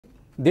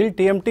Dil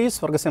TMT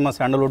Swargaseema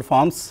sandalwood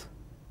forms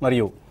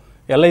మరియు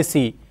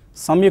LIC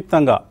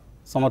సంయుక్తంగా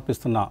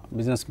సమర్పిస్తున్న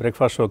బిజినెస్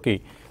బ్రేక్ఫాస్ట్ షోకి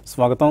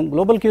స్వాగతం.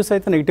 గ్లోబల్ క్యూస్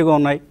అయితే నెగిటివ్గా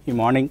ఉన్నాయి ఈ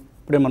మార్నింగ్.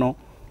 ఇప్పుడే మనం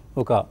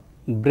ఒక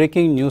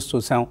బ్రేకింగ్ న్యూస్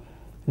చూసాం.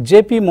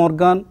 JP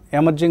Morgan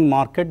emerging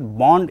market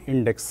bond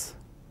index,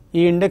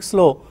 ఈ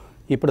ఇండెక్స్లో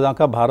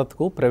ఇప్పటిదాకా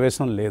భారత్కు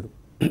ప్రవేశం లేదు.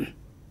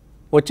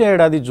 వచ్చే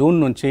ఏడాది జూన్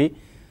నుంచి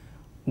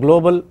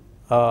గ్లోబల్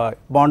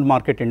బాండ్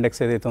మార్కెట్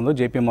ఇండెక్స్ ఏదైతే ఉందో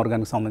జేపీ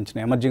మోర్గాన్కి సంబంధించిన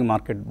ఎమర్జింగ్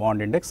మార్కెట్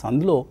బాండ్ ఇండెక్స్,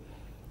 అందులో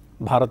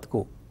భారత్కు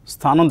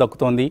స్థానం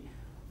దక్కుతోంది.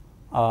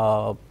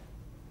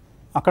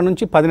 అక్కడ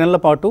నుంచి 10 నెలల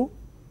పాటు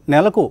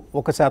నెలకు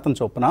 1%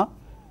 చొప్పున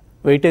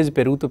వెయిటేజ్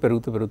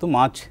పెరుగుతూ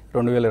మార్చ్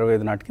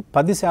 2025 నాటికి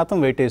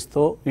 10%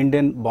 వెయిటేజ్తో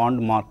Indian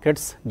bond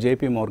markets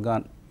JP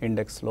Morgan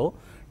ఇండెక్స్లో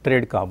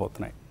trade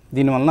కాబోతున్నాయి.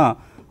 దీనివలన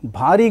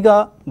భారీగా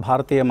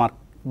భారతీయ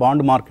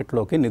బాండ్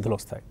మార్కెట్లోకి నిధులు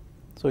వస్తాయి.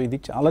 సో ఇది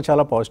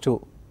చాలా పాజిటివ్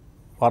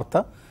వార్త.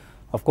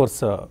 అఫ్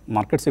కోర్స్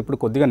మార్కెట్స్ ఇప్పుడు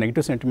కొద్దిగా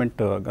నెగిటివ్ సెంటిమెంట్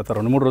గత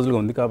 2-3 రోజులుగా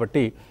ఉంది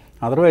కాబట్టి,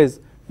 otherwise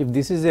if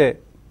this is a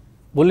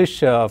bullish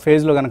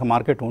ఫేజ్లో కనుక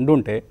మార్కెట్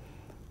ఉండుంటే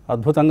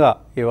అద్భుతంగా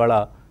ఇవాళ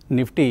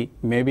నిఫ్టీ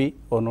మేబీ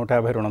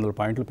 150-200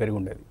 పాయింట్లు పెరిగి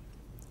ఉండేది.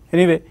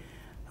 ఎనీవే,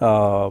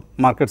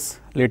 మార్కెట్స్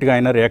లేట్గా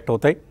అయినా రియాక్ట్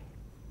అవుతాయి.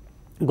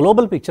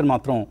 గ్లోబల్ పిక్చర్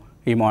మాత్రం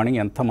ఈ మార్నింగ్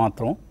ఎంత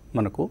మాత్రం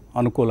మనకు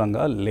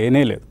అనుకూలంగా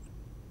లేనే లేదు.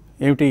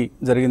 ఏమిటి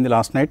జరిగింది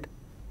లాస్ట్ నైట్?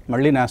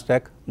 మళ్ళీ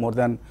నాస్డాక్ మోర్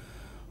దాన్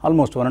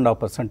ఆల్మోస్ట్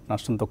 1.5%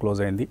 నష్టంతో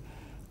క్లోజ్ అయింది.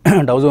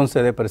 డౌ జోన్స్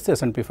అదే పరిస్థితి,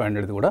 S&P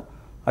 500 కూడా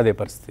అదే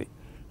పరిస్థితి.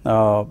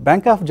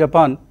 Bank of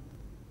Japan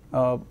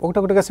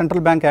ఒకటొకటిగా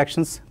central bank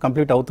actions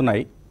complete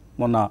అవుతున్నాయి.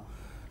 మొన్న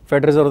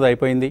ఫెడ్ రిజర్వ్ది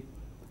అయిపోయింది,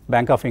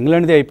 బ్యాంక్ ఆఫ్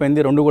ఇంగ్లాండ్ది అయిపోయింది,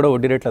 రెండు కూడా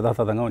వడ్డీ రేట్లు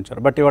యథాతథంగా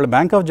ఉంచారు. బట్ ఇవాళ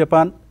బ్యాంక్ ఆఫ్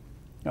జపాన్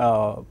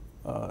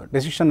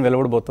డెసిషన్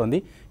వెలువడబోతోంది.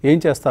 ఏం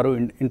చేస్తారు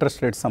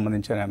ఇంట్రెస్ట్ రేట్స్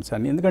సంబంధించిన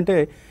అంశాన్ని, ఎందుకంటే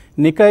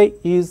నికై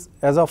is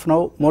as of now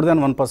more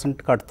than 1%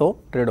 కట్తో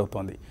trade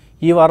అవుతోంది.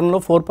 ఈ వారంలో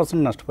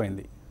 4%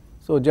 నష్టపోయింది.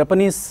 సో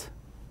జపనీస్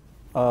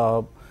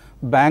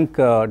బ్యాంక్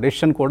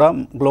డెసిషన్ కూడా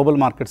గ్లోబల్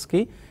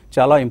మార్కెట్స్కి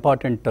చాలా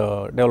ఇంపార్టెంట్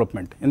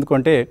డెవలప్మెంట్.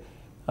 ఎందుకంటే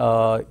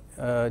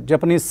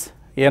జపనీస్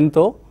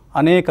యెన్తో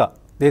అనేక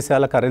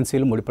దేశాల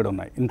కరెన్సీలు ముడిపడి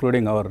ఉన్నాయి,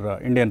 ఇంక్లూడింగ్ అవర్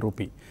ఇండియన్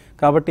రూపీ.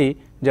 కాబట్టి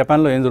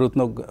జపాన్లో ఏం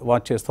జరుగుతుందో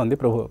వాచ్ చేస్తుంది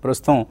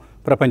ప్రస్తుతం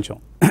ప్రపంచం.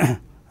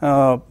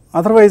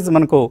 అదర్వైజ్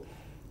మనకు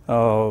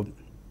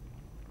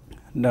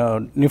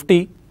నిఫ్టీ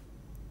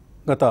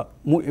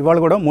ఇవాళ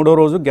కూడా 3వ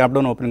రోజు గ్యాప్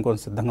డౌన్ ఓపెనింగ్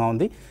కోసం సిద్ధంగా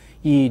ఉంది.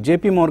 ఈ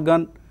జేపీ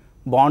మోర్గాన్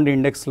బాండ్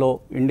ఇండెక్స్లో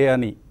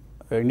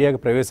ఇండియాకి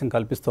ప్రవేశం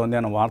కల్పిస్తోంది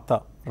అన్న వార్త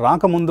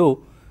రాకముందు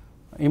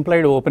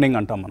ఇంప్లాయిడ్ ఓపెనింగ్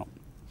అంటాం మనం.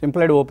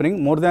 Implied opening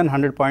more than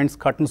 100 points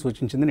కట్ను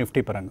సూచించింది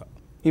నిఫ్టీ పరంగా.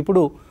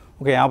 ఇప్పుడు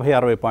ఒక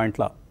 50-60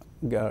 పాయింట్ల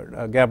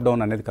గ్యాప్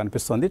డౌన్ అనేది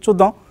కనిపిస్తుంది.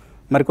 చూద్దాం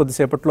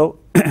మరికొద్దిసేపట్లో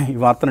ఈ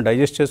వార్తను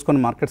డైజెస్ట్ చేసుకొని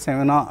మార్కెట్స్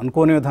ఏమైనా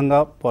అనుకోని విధంగా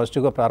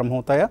పాజిటివ్గా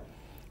ప్రారంభమవుతాయా,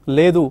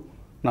 లేదు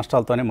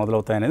నష్టాలతోనే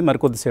మొదలవుతాయనేది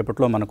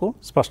మరికొద్దిసేపట్లో మనకు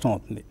స్పష్టం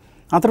అవుతుంది.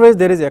 Otherwise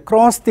there is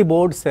across the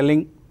board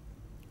selling.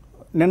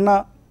 నిన్న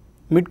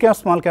మిడ్ క్యాప్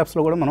స్మాల్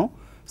క్యాప్స్లో కూడా మనం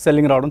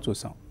సెల్లింగ్ రావడం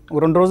చూసాం.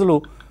 2 రోజులు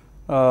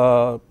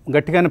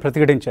గట్టిగానే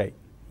ప్రతిఘటించాయి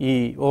ఈ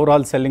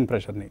ఓవరాల్ సెల్లింగ్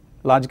ప్రెషర్ని.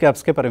 లార్జ్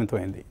క్యాప్స్కే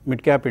పరిమితమైంది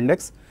mid cap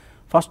index.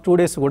 First 2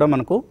 days కూడా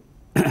మనకు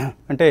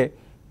అంటే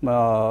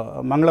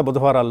మంగళ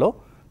బుధవారాల్లో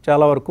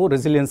చాలా వరకు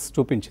రెసిలియన్స్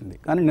చూపించింది.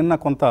 కానీ నిన్న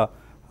కొంత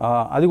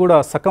అది కూడా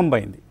సకంబ్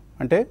అయింది,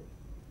 అంటే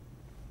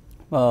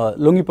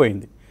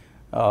లొంగిపోయింది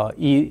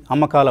ఈ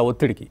అమ్మకాల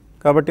ఒత్తిడికి.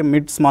 కాబట్టి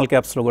మిడ్ స్మాల్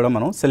క్యాప్స్లో కూడా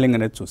మనం సెల్లింగ్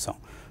అనేది చూసాం.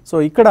 సో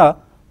ఇక్కడ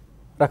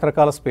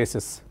రకరకాల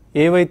స్పేసెస్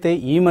ఏవైతే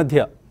ఈ మధ్య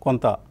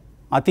కొంత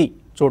అతి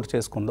చోటు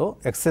చేసుకుందో,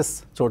 ఎక్సెస్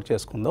చోటు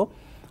చేసుకుందో,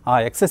 ఆ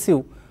ఎక్సెసివ్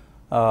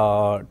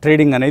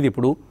ట్రేడింగ్ అనేది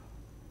ఇప్పుడు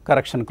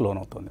కరెక్షన్కి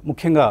లోనవుతుంది.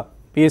 ముఖ్యంగా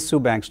PSU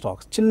బ్యాంక్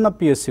స్టాక్స్, చిన్న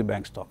PSU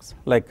bank stocks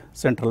like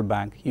central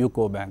bank,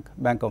 UCO bank,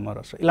 bank of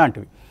Maharashtra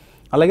ఇలాంటివి,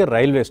 అలాగే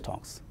రైల్వే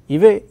స్టాక్స్.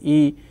 ఇవే ఈ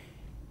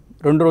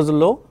 2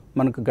 రోజుల్లో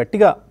మనకు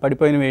గట్టిగా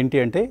పడిపోయినవి. ఏంటి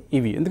అంటే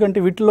ఇవి, ఎందుకంటే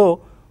వీటిలో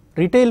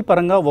రీటైల్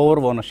పరంగా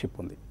ఓనర్షిప్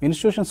ఉంది.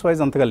 ఇన్స్టిట్యూషన్స్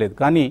వైజ్ అంతగా లేదు,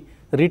 కానీ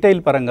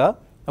రీటైల్ పరంగా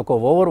ఒక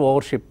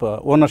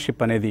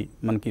ఓనర్షిప్ అనేది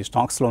మనకి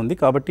స్టాక్స్లో ఉంది.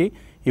 కాబట్టి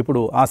ఇప్పుడు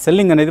ఆ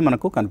సెల్లింగ్ అనేది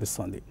మనకు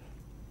కనిపిస్తుంది.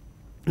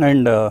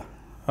 అండ్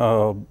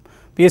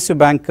PSU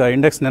బ్యాంక్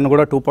ఇండెక్స్ నిన్న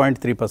కూడా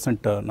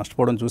 2.3%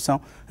 నష్టపోవడం చూసాం.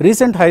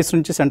 రీసెంట్ హైస్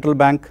నుంచి సెంట్రల్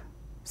బ్యాంక్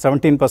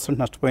 17%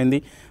 నష్టపోయింది,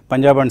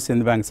 Punjab and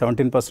Sindh bank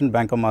 17%,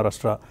 bank of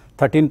Maharashtra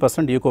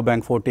 13%, UCO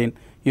bank 14%,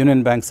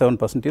 union bank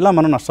 7%. ఇలా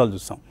మనం నష్టాలు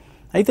చూసాం.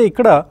 అయితే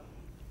ఇక్కడ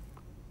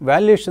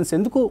వాల్యుయేషన్స్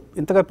ఎందుకు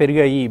ఇంతగా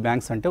పెరిగాయి ఈ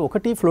బ్యాంక్స్ అంటే,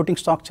 ఒకటి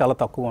ఫ్లోటింగ్ స్టాక్ చాలా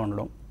తక్కువ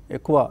ఉండడం,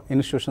 ఎక్కువ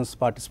ఇన్స్టిట్యూషన్స్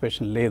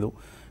పార్టిసిపేషన్ లేదు.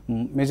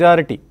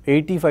 మెజారిటీ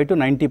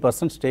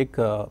 85-90% స్టేక్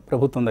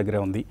ప్రభుత్వం దగ్గరే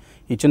ఉంది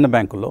ఈ చిన్న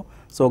బ్యాంకుల్లో.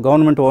 So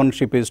government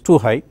ownership is two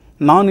high,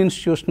 non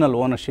institutional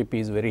ownership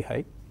is very high,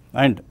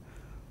 and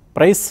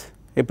price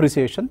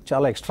appreciation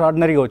చాలా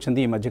ఎక్స్ట్రాడినరీగా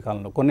వచ్చింది ఈ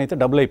మధ్యకాలంలో. కొన్ని అయితే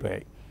డబుల్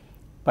అయిపోయాయి,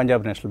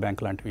 పంజాబ్ నేషనల్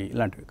బ్యాంక్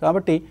ఇలాంటివి.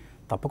 కాబట్టి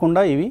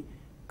తప్పకుండా ఇవి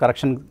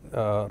కరెక్షన్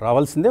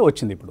రావాల్సిందే,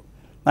 వచ్చింది ఇప్పుడు.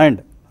 అండ్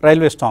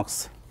రైల్వే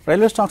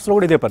స్టాక్స్లో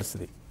కూడా ఇదే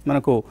పరిస్థితి.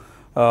 మనకు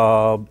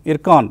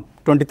ఇర్కాన్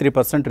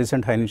 23%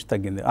 రీసెంట్ హై నుంచి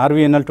తగ్గింది,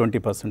 RVNL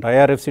 20%,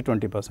 IRFC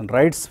 20%,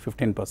 రైట్స్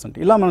 15%.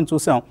 ఇలా మనం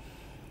చూసాం.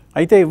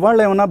 అయితే ఇవాళ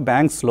ఏమైనా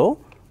బ్యాంక్స్లో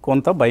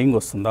కొంత బయింగ్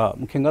వస్తుందా,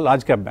 ముఖ్యంగా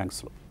లార్జ్ క్యాప్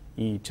బ్యాంక్స్లో.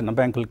 ఈ చిన్న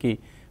బ్యాంకులకి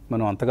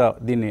మనం అంతగా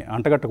దీన్ని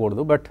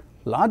అంటగట్టకూడదు, బట్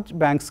లార్జ్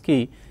బ్యాంక్స్కి,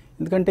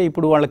 ఎందుకంటే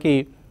ఇప్పుడు వాళ్ళకి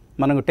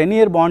మనకు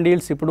 10-year బాండ్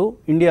ఈల్డ్స్ ఇప్పుడు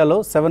ఇండియాలో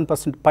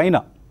 7% పైన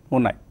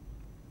ఉన్నాయి.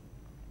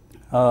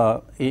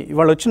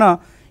 ఇవాళ వచ్చిన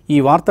ఈ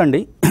వార్త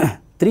అండి,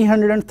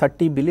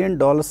 $330 billion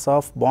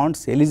of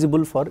wands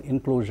eligible for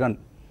inclusion.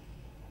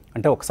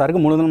 అంటే ఒకసారిగా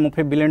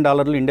 $330 billion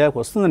ఇండియాకి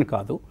వస్తుందని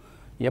కాదు,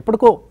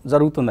 ఎప్పటికో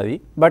జరుగుతుంది అది.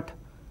 బట్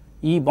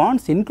ఈ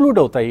బాండ్స్ ఇన్క్లూడ్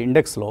అవుతాయి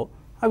ఇండెక్స్లో,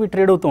 అవి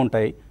ట్రేడ్ అవుతూ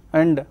ఉంటాయి.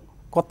 అండ్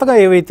కొత్తగా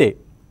ఏవైతే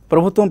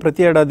ప్రభుత్వం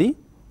ప్రతి ఏడాది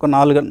ఒక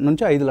 4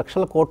 నుంచి 5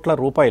 లక్షల కోట్ల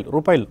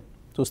రూపాయలు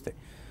చూస్తే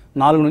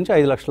 4 నుంచి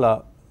 5 లక్షల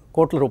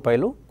కోట్ల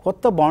రూపాయలు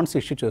కొత్త బాండ్స్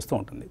ఇష్యూ చేస్తూ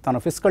ఉంటుంది తన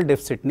ఫిస్కల్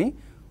డెఫిసిట్ని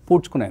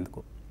పూడ్చుకునేందుకు.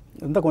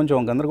 ఇంత కొంచెం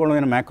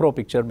గందరగోళమైన మ్యాక్రో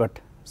పిక్చర్, బట్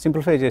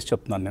సింప్లిఫై చేసి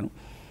చెప్తున్నాను నేను.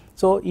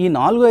 సో ఈ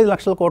 4-5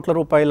 లక్షల కోట్ల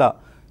రూపాయల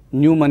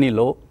న్యూ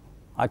మనీలో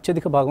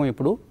అత్యధిక భాగం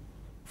ఇప్పుడు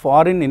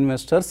ఫారిన్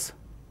ఇన్వెస్టర్స్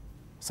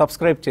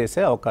సబ్స్క్రైబ్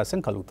చేసే అవకాశం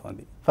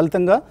కలుగుతుంది.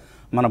 ఫలితంగా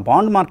మన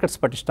బాండ్ మార్కెట్స్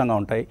పటిష్టంగా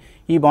ఉంటాయి.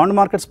 ఈ బాండ్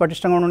మార్కెట్స్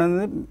పటిష్టంగా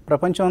ఉండేది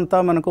ప్రపంచం అంతా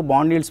మనకు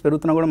బాండ్ ఈల్డ్స్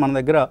పెరుగుతున్నా కూడా మన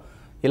దగ్గర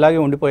ఇలాగే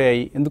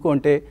ఉండిపోయాయి. ఎందుకు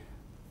అంటే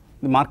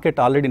the market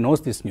already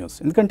knows this news.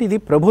 ఎందుకంటే ఇది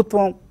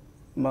ప్రభుత్వం,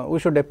 we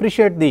should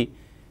appreciate the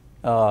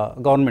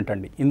government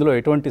అండి, ఇందులో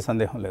ఎటువంటి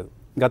సందేహం లేదు.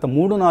 గత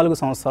 3-4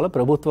 సంవత్సరాల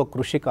ప్రభుత్వ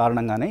కృషి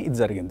కారణంగానే ఇది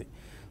జరిగింది.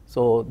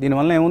 సో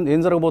దీనివల్ల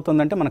ఏం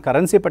జరగబోతుందంటే మన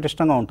కరెన్సీ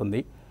పటిష్టంగా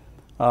ఉంటుంది.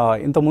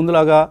 ఇంత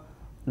ముందులాగా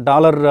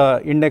డాలర్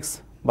ఇండెక్స్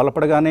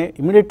బలపడగానే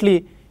ఇమీడియట్లీ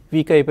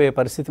వీక్ అయిపోయే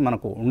పరిస్థితి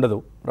మనకు ఉండదు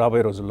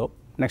రాబోయే రోజుల్లో,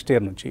 నెక్స్ట్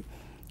ఇయర్ నుంచి.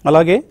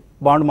 అలాగే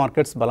బాండ్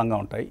మార్కెట్స్ బలంగా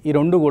ఉంటాయి. ఈ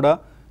రెండు కూడా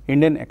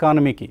ఇండియన్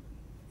ఎకానమీకి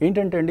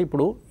ఏంటంటే అండి,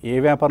 ఇప్పుడు ఏ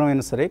వ్యాపారం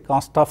అయినా సరే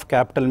కాస్ట్ ఆఫ్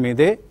క్యాపిటల్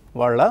మీదే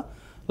వాళ్ళ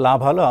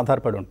లాభాలు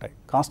ఆధారపడి ఉంటాయి.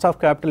 కాస్ట్ ఆఫ్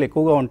క్యాపిటల్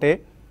ఎక్కువగా ఉంటే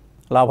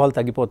లాభాలు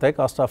తగ్గిపోతాయి,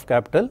 కాస్ట్ ఆఫ్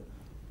క్యాపిటల్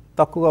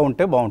తక్కువగా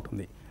ఉంటే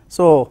బాగుంటుంది.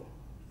 సో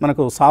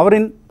మనకు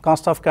sovereign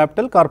cost of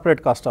capital,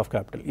 corporate cost of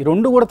capital ఈ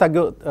రెండు కూడా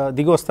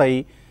దిగి వస్తాయి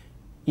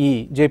ఈ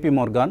జేపీ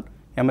మోర్గాన్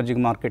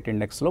ఎమర్జింగ్ మార్కెట్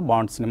ఇండెక్స్లో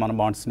మన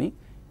బాండ్స్ని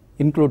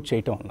ఇంక్లూడ్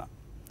చేయటం వల్ల.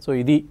 సో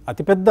ఇది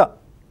అతిపెద్ద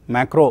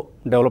మ్యాక్రో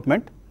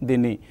డెవలప్మెంట్.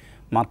 దీన్ని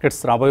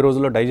మార్కెట్స్ రాబోయే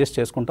రోజుల్లో డైజెస్ట్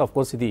చేసుకుంటూ,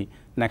 అఫ్కోర్స్ ఇది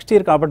నెక్స్ట్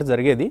ఇయర్ కాబట్టి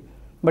జరిగేది,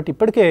 బట్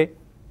ఇప్పటికే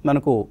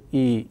మనకు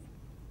ఈ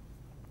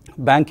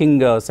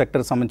బ్యాంకింగ్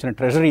సెక్టర్ సంబంధించిన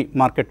ట్రెజరీ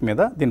మార్కెట్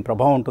మీద దీని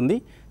ప్రభావం ఉంటుంది.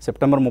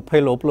 సెప్టెంబర్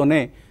 30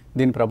 లోపులోనే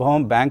దీని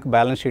ప్రభావం బ్యాంక్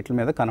బ్యాలెన్స్ షీట్ల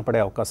మీద కనపడే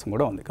అవకాశం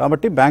కూడా ఉంది.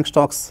 కాబట్టి bank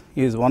stocks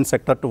is one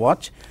sector to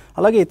watch.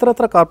 అలాగే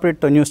ఇతరత్ర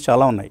కార్పొరేట్ న్యూస్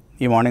చాలా ఉన్నాయి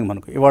ఈ మార్నింగ్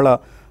మనకు. ఇవాళ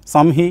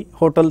సంహి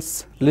హోటల్స్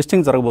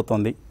లిస్టింగ్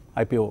జరగబోతోంది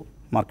ఐపీఓ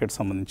మార్కెట్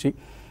సంబంధించి.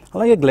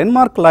 అలాగే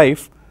గ్లెన్మార్క్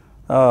లైఫ్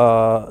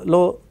లో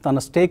తన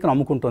స్టేక్ను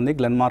అమ్ముకుంటుంది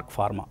గ్లెన్మార్క్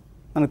ఫార్మా.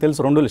 మనకు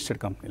తెలుసు 2 లిస్టెడ్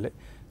కంపెనీలే.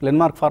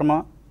 గ్లెన్మార్క్ ఫార్మా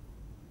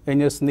ఏం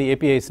చేస్తుంది,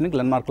 ఏపీఐస్ని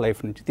గ్లెన్మార్క్ లైఫ్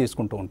నుంచి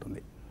తీసుకుంటూ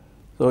ఉంటుంది.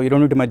 సో ఈ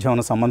రెండింటి మధ్య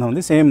ఉన్న సంబంధం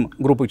ఉంది, సేమ్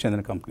గ్రూప్కి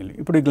చెందిన కంపెనీలు.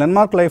 ఇప్పుడు ఈ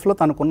గ్లెన్మార్క్ లైఫ్లో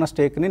తనకున్న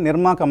స్టేక్ని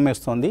నిర్మాక్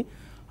అమ్మేస్తోంది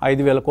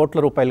 5,000 కోట్ల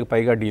రూపాయలకు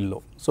పైగా డీల్లో.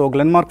 So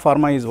Glenmark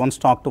pharma is one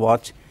stock to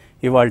watch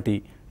ఇవాల్టి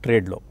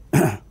ట్రేడ్లో.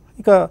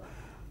 ఇక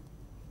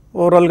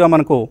ఓవరాల్గా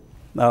మనకు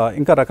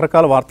ఇంకా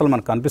రకరకాల వార్తలు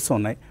మనకు కనిపిస్తూ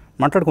ఉన్నాయి,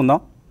 మాట్లాడుకుందాం.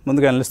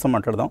 ముందుగా అనలిస్ట్తో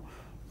మాట్లాడదాం.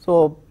 సో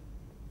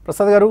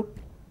ప్రసాద్ గారు,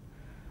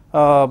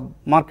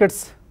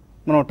 మార్కెట్స్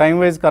మనం టైం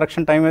వైజ్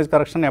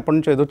కరెక్షన్ ఎప్పటి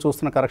నుంచో ఎదురు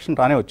చూస్తున్న కరెక్షన్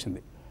రానే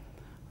వచ్చింది.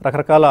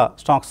 రకరకాల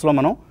స్టాక్స్లో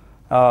మనం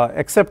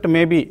except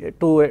maybe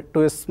to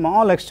a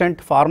small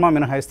extent pharma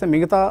మినహాయిస్తే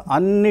మిగతా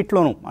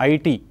అన్నిట్లోనూ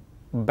ఐటీ,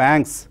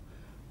 బ్యాంక్స్,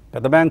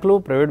 పెద్ద బ్యాంకులు,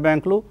 ప్రైవేట్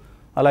బ్యాంకులు,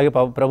 అలాగే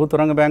ప్రభుత్వ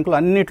రంగ బ్యాంకులు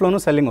అన్నిట్లోనూ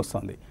సెల్లింగ్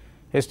వస్తుంది.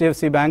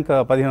 హెచ్డిఎఫ్సి బ్యాంక్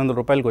 1,500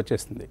 రూపాయలకు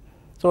వచ్చేసింది.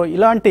 సో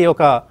ఇలాంటి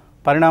ఒక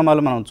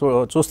పరిణామాలు మనం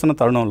చూస్తున్న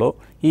తరుణంలో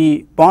ఈ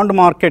బాండ్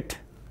మార్కెట్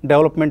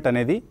డెవలప్మెంట్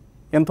అనేది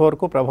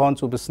ఎంతవరకు ప్రభావం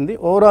చూపిస్తుంది,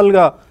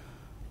 ఓవరాల్గా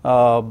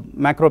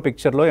మ్యాక్రో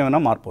పిక్చర్లో ఏమైనా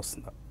మార్పు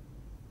వస్తుందా?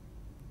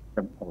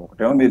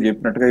 ఒకటేమో మీరు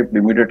చెప్పినట్టుగా ఇప్పుడు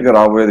ఇమీడియట్గా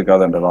రాబోయేది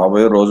కాదండి,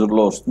 రాబోయే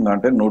రోజుల్లో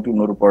వస్తుందంటే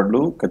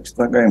 100%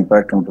 ఖచ్చితంగా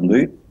ఇంపాక్ట్ ఉంటుంది.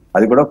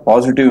 అది కూడా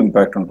పాజిటివ్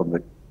ఇంపాక్ట్ ఉంటుంది.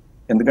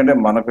 ఎందుకంటే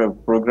మనకు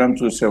ప్రోగ్రామ్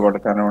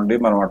చూసేవాడు కానివ్వండి,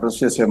 మనం అడ్రస్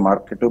చేసే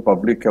మార్కెట్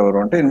పబ్లిక్ ఎవరు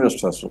అంటే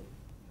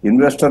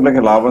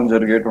ఇన్వెస్టర్లకి లాభం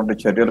జరిగేటువంటి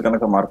చర్యలు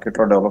కనుక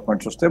మార్కెట్లో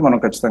డెవలప్మెంట్స్ వస్తే మనం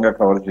ఖచ్చితంగా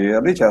కవర్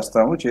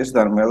చేస్తాము. చేసి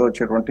దాని మీద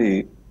వచ్చేటువంటి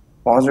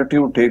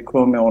పాజిటివ్ టేక్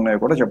హోమ్ ఏమున్నాయో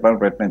కూడా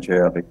చెప్పడానికి ప్రయత్నం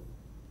చేయాలి.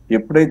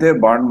 ఎప్పుడైతే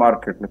బాండ్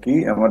మార్కెట్లకి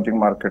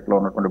ఎమర్జింగ్ మార్కెట్లో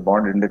ఉన్నటువంటి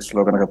బాండ్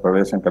ఇండెక్స్లో కనుక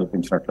ప్రవేశం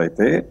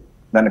కల్పించినట్లయితే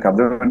దానికి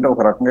అర్థం అంటే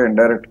ఒక రకంగా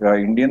ఇండైరెక్ట్ గా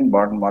ఇండియన్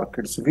బాండ్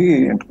మార్కెట్స్ కి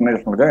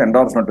ఇంటర్నేషనల్ గా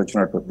ఎండార్స్మెంట్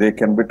వచ్చినట్టు, దే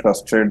కెన్ బి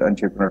ట్రస్టెడ్ అని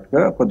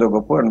చెప్పినట్టుగా కొద్ది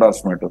గొప్ప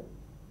ఎండార్స్మెంట్.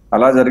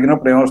 అలా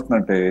జరిగినప్పుడు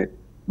ఏమొస్తుందంటే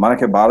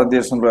మనకి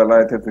భారతదేశంలో ఎలా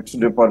అయితే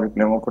ఫిక్స్డ్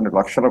డిపాజిట్లు ఏమో కొన్ని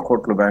లక్షల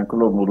కోట్ల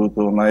బ్యాంకులు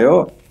మురుగుతూ ఉన్నాయో,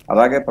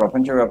 అలాగే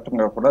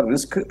ప్రపంచవ్యాప్తంగా కూడా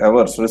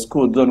రిస్క్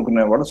వద్దు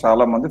అనుకునే వాళ్ళు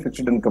చాలా మంది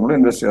ఫిక్స్డ్ ఇన్కమ్ లో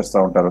ఇన్వెస్ట్ చేస్తూ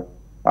ఉంటారు.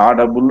 ఆ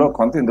డబ్బుల్లో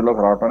కొంత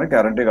ఇందులోకి రావడానికి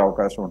గ్యారంటీగా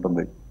అవకాశం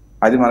ఉంటుంది.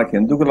 అది మనకి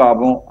ఎందుకు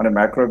లాభం అనే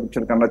మ్యాక్రో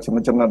పిక్చర్ కన్నా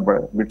చిన్న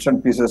బిట్స్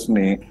అండ్ పీసెస్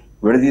ని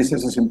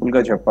విడదీసేసి సింపుల్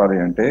గా చెప్పాలి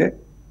అంటే,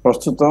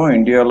 ప్రస్తుతం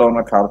ఇండియాలో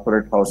ఉన్న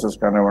కార్పొరేట్ హౌసెస్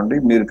కానివ్వండి,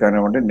 మీరు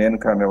కానివ్వండి, నేను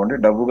కానివ్వండి,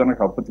 డబ్బు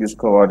కనుక అప్పు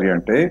తీసుకోవాలి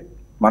అంటే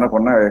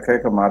మనకున్న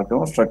ఏకైక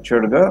మార్గం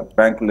స్ట్రక్చర్డ్ గా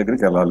బ్యాంకుల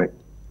దగ్గరికి వెళ్ళాలి.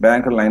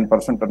 బ్యాంకులు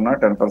 9% అన్నా,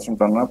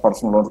 10% అన్నా,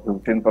 పర్సనల్ లోన్స్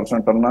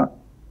 15% అన్నా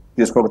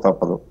తీసుకోక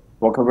తప్పదు.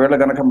 ఒకవేళ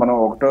కనుక మనం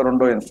ఒకటో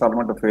రెండో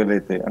ఇన్స్టాల్మెంట్ ఫెయిల్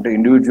అయితే, అంటే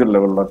ఇండివిజువల్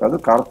లెవెల్లో కాదు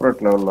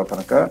కార్పొరేట్ లెవెల్లో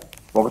కనుక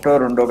ఒకటో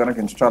రెండో కనుక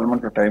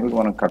ఇన్స్టాల్మెంట్ టైంకి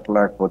మనం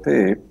కట్టలేకపోతే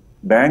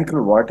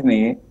బ్యాంకులు వాటిని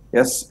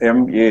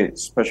SMA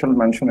స్పెషల్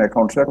మెన్షన్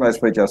అకౌంట్స్ గా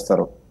క్లాసిఫై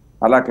చేస్తారు.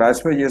 అలా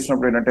క్లాసిఫై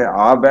చేసినప్పుడు ఏంటంటే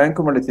ఆ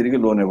బ్యాంకు మళ్ళీ తిరిగి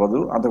లోన్ ఇవ్వదు.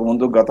 అంతకు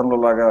ముందు గతంలో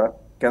లాగా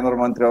కేంద్ర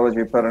మంత్రి ఎవరో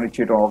చెప్పారని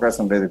ఇచ్చేయడం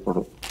అవకాశం లేదు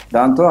ఇప్పుడు.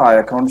 దాంతో ఆ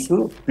అకౌంట్స్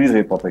ఫ్రీజ్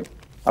అయిపోతాయి.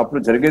 అప్పుడు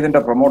జరిగేదంటే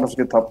ప్రమోటర్స్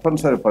కి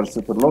తప్పనిసరి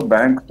పరిస్థితుల్లో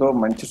బ్యాంకుతో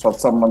మంచి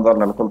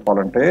సత్సంబంధాలు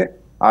నెలకొల్పాలంటే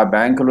ఆ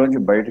బ్యాంకులోంచి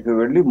బయటకు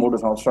వెళ్ళి 3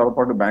 సంవత్సరాల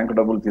పాటు బ్యాంకు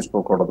డబ్బులు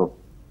తీసుకోకూడదు.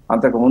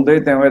 అంతకు ముందు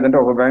అయితే ఏమైందంటే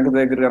ఒక బ్యాంకు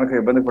దగ్గర కనుక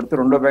ఇబ్బంది పడితే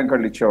రెండో బ్యాంకు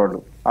వాళ్ళు ఇచ్చేవాళ్ళు.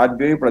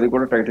 RBI ఇప్పుడు అది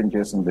కూడా టైటన్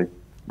చేసింది.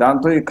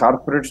 దాంతో ఈ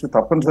కార్పొరేట్స్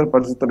తప్పనిసరి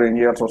పరిస్థితుల్లో ఏం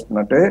చేయాల్సి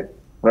వస్తుందంటే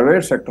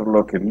ప్రైవేట్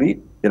సెక్టర్లోకి వెళ్ళి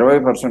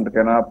 20%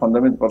 కైనా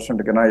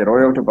 19% కైనా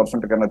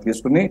 21% కైనా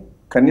తీసుకుని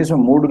కనీసం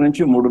 3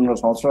 నుంచి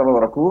 3.5 సంవత్సరాల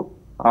వరకు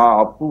ఆ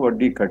అప్పు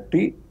వడ్డీ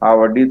కట్టి ఆ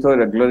వడ్డీతో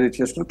రెగ్యులరైజ్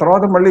చేసుకుని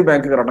తర్వాత మళ్ళీ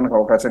బ్యాంకుకి రావడానికి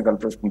అవకాశం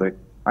కల్పిస్తుంది.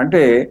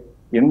 అంటే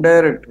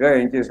ఇండైరెక్ట్ గా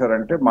ఏం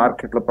చేశారంటే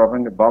మార్కెట్లో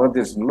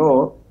భారతదేశంలో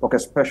ఒక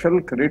స్పెషల్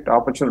క్రెడిట్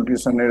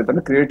ఆపర్చునిటీస్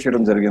అనేది క్రియేట్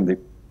చేయడం జరిగింది.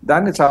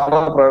 దాన్ని చాలా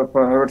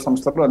ప్రైవేట్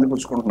సంస్థలు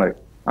అందిపుచ్చుకుంటున్నాయి.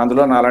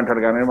 అందులో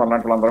నాలాంటి కానీ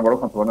అలాంటి వాళ్ళందరం కూడా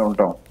కొంతమంది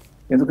ఉంటాం.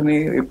 ఎందుకని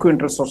ఎక్కువ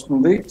ఇంట్రెస్ట్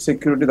వస్తుంది,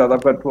 సెక్యూరిటీ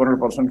దాదాపు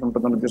 200%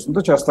 ఉంటుందని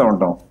ఉద్దేశంతో చేస్తూ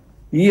ఉంటాం.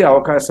 ఈ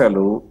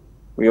అవకాశాలు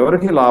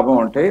ఎవరికి లాభం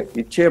అంటే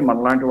ఇచ్చే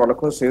మనలాంటి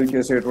వాళ్ళకు సేవ్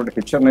చేసేటువంటి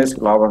కిచెన్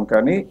లాభం,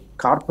 కానీ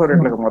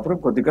కార్పొరేట్లకు మాత్రం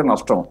కొద్దిగా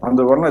నష్టం.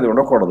 అందువలన అది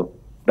ఉండకూడదు.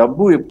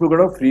 డబ్బు ఎప్పుడు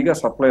కూడా ఫ్రీగా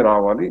సప్లై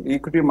రావాలి.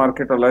 ఈక్విటీ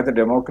మార్కెట్ ఎలా అయితే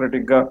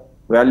డెమోక్రటిక్ గా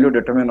వాల్యూ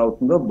డిటర్మిన్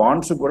అవుతుందో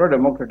బాండ్స్ కూడా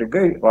డెమోక్రటిక్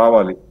గా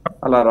రావాలి.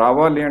 అలా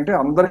రావాలి అంటే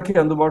అందరికీ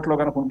అందుబాటులో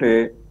కనుక ఉంటే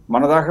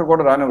మన దాకా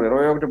కూడా రానివ్వరు.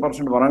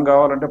 21% మనం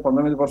కావాలంటే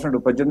 19%,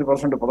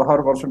 18%,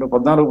 16%,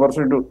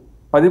 14%,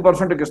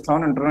 10%కి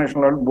ఇస్తామని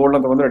ఇంటర్నేషనల్ వాళ్ళు బోర్డు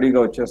అంతమంది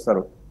రెడీగా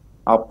వచ్చేస్తారు.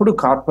 అప్పుడు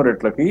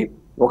కార్పొరేట్లకి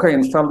ఒక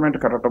ఇన్స్టాల్మెంట్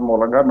కట్టడం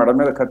మూలంగా మెడ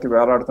మీద కత్తి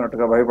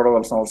వేలాడుతున్నట్టుగా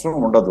భయపడవలసిన అవసరం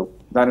ఉండదు.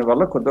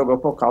 దానివల్ల కొద్దిగా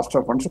గొప్ప కాస్ట్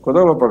ఆఫ్ ఫండ్స్,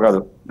 కొద్దిగా గొప్ప కాదు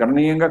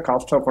గణనీయంగా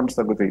కాస్ట్ ఆఫ్ ఫండ్స్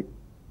తగ్గుతాయి.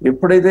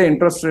 ఎప్పుడైతే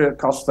ఇంట్రెస్ట్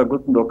కాస్ట్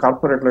తగ్గుతుందో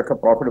కార్పొరేట్ల యొక్క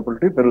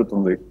ప్రాఫిటబిలిటీ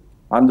పెరుగుతుంది.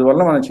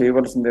 అందువల్ల మనం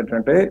చేయవలసింది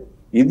ఏంటంటే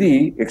ఇది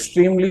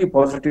extremely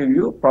positive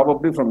view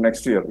probably from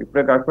next year,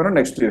 ఇప్పుడే కాకపోయినా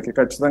నెక్స్ట్ ఇయర్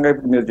ఖచ్చితంగా.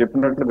 ఇప్పుడు మీరు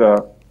చెప్పినట్లుగా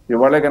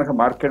ఇవాళే కనుక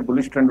మార్కెట్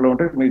బుల్లిష్ ట్రెండ్ లో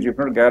ఉంటే మీరు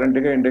చెప్పినట్టు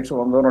గ్యారంటీగా ఇండెక్స్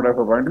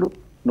 100-150 పాయింట్లు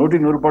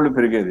 100 రూపాయలు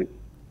పెరిగేది.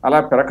 అలా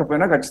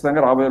పెరగకపోయినా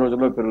ఖచ్చితంగా రాబోయే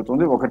రోజుల్లో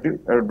పెరుగుతుంది. ఒకటి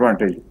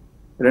అడ్వాంటేజ్.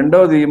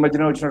 రెండవది ఈ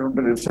మధ్యన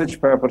వచ్చినటువంటి research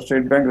paper,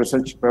 state bank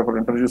research paper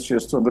introduce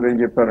చేస్తూ అందులో ఏం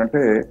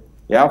చెప్పారంటే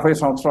 50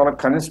 సంవత్సరాల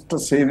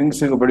కనిష్ట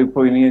సేవింగ్స్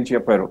పడిపోయినాయి అని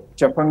చెప్పారు.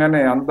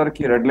 చెప్పంగానే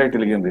అందరికీ రెడ్ లైట్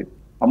వెలిగింది.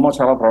 అమ్మో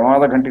చాలా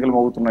ప్రమాద గంటికలు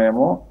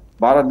మోగుతున్నాయేమో,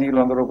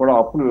 భారతీయులందరూ కూడా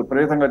అప్పులు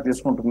విపరీతంగా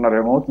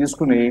తీసుకుంటున్నారేమో,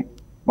 తీసుకుని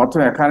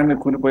మొత్తం ఎకానమీ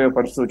కూలిపోయే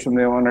పరిస్థితి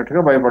వచ్చిందేమో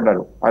అన్నట్టుగా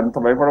భయపడ్డారు. అంత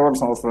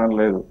భయపడవలసిన అవసరం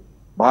లేదు.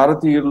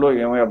 భారతీయుల్లో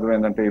ఏమై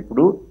అర్థమైందంటే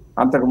ఇప్పుడు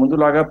అంతకు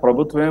ముందులాగా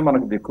ప్రభుత్వమే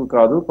మనకు దిక్కు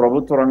కాదు.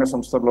 ప్రభుత్వ రంగ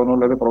సంస్థల్లోనూ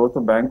లేదా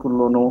ప్రభుత్వ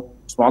బ్యాంకుల్లోనూ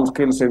స్మాల్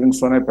స్కేల్ సేవింగ్స్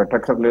లోనే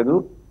పెట్టక్కర్లేదు.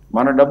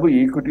 మన డబ్బు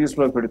ఈక్విటీస్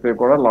లో పెడితే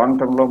కూడా లాంగ్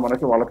టర్మ్ లో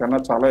మనకి వాళ్ళకన్నా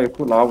చాలా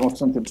ఎక్కువ లాభం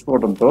వస్తుందని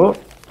తెలుసుకోవడంతో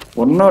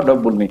ఉన్న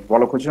డబ్బుల్ని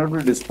వాళ్ళకు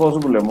వచ్చినటువంటి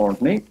డిస్పోజబుల్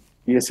అమౌంట్ ని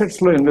ఎసెట్స్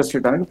లో ఇన్వెస్ట్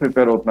చేయడానికి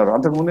ప్రిపేర్ అవుతున్నారు.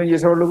 అంతకు ముందు ఏం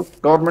చేసేవాళ్ళు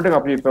గవర్నమెంట్కి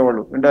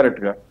అప్పచెప్పేవాళ్ళు.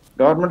 ఇండైరెక్ట్ గా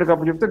గవర్నమెంట్కి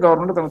అప్పచెప్తే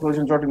గవర్నమెంట్ తనకు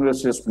తోచిన చోట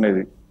ఇన్వెస్ట్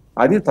చేసుకునేది.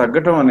 అది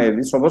తగ్గటం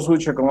అనేది శుభ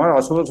సూచకమా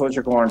అశుభ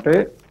సూచకమా అంటే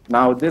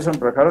నా ఉద్దేశం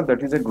ప్రకారం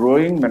that is a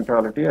growing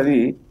mentality. అది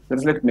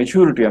దట్స్ లైక్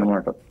మెచ్యూరిటీ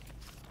అనమాట.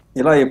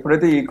 ఇలా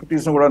ఎప్పుడైతే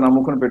ఈక్విటీస్ కూడా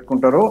నమ్ముకుని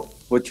పెట్టుకుంటారో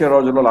వచ్చే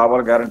రోజుల్లో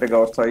లాభాలు గ్యారంటీగా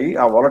వస్తాయి.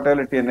 ఆ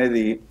వాలటాలిటీ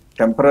అనేది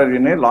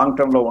టెంపరీనే, లాంగ్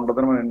టర్మ్ లో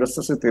ఉండదని మన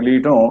ఇన్వెస్టర్స్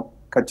తెలియటం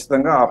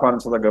ఖచ్చితంగా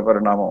ఆహ్వానించదగ్గ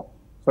పరిణామం.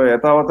 సో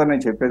యథావత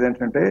నేను చెప్పేది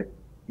ఏంటంటే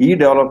ఈ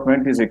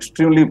డెవలప్మెంట్ ఈజ్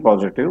ఎక్స్ట్రీమ్లీ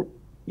పాజిటివ్.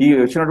 ఈ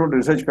వచ్చినటువంటి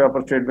research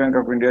paper, state bank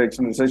of India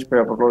ఇచ్చిన రీసెర్చ్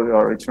పేపర్లో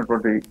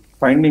ఇచ్చినటువంటి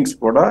ఫైండింగ్స్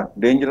కూడా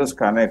డేంజరస్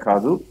కానే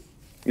కాదు.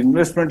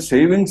 ఇన్వెస్ట్మెంట్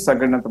సేవింగ్స్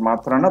తగ్గినంత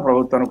మాత్రాన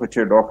ప్రభుత్వానికి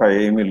వచ్చే డోకా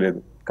ఏమీ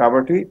లేదు.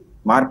 కాబట్టి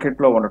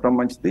మార్కెట్లో ఉండటం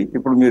మంచిది.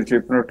 ఇప్పుడు మీరు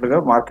చెప్పినట్లుగా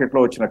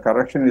మార్కెట్లో వచ్చిన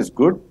కరెక్షన్ ఈజ్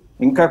గుడ్.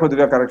 ఇంకా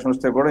కొద్దిగా కరెక్షన్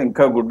వస్తే కూడా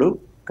ఇంకా గుడ్.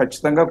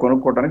 ఖచ్చితంగా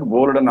కొనుక్కోవడానికి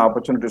బోల్డ్ అనే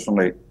ఆపర్చునిటీస్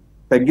ఉన్నాయి.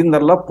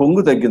 తగ్గిందల్లా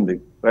పొంగు తగ్గింది.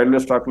 రైల్వే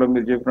స్టాక్ లో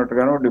మీరు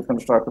చెప్పినట్టుగాను,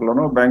 డిఫెన్స్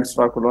స్టాకుల్లోనూ, బ్యాంక్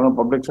స్టాకుల్లోనూ,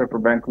 పబ్లిక్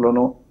సెక్టర్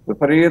బ్యాంకులోనూ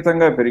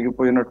విపరీతంగా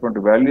పెరిగిపోయినటువంటి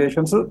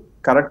వాల్యుయేషన్స్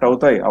కరెక్ట్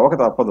అవుతాయి, అవక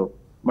తప్పదు.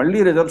 మళ్ళీ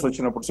రిజల్ట్స్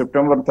వచ్చినప్పుడు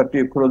September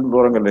 30 ఎక్కువ రోజులు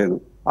దూరంగా లేదు.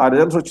 ఆ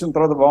రిజల్ట్స్ వచ్చిన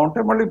తర్వాత బాగుంటే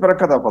మళ్ళీ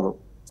పెరక్క తప్పదు.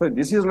 So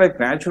this is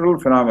like natural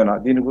phenomena.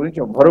 దీని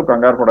గురించి ఎవ్వరూ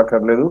కంగారు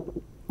పడక్కర్లేదు.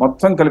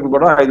 మొత్తం కలిపి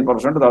కూడా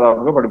 5%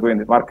 దాదాపుగా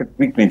పడిపోయింది మార్కెట్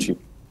పీక్ నుంచి.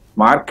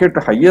 మార్కెట్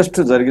హైయెస్ట్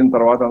జరిగిన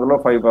తర్వాత అందులో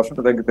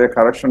 5% తగ్గితే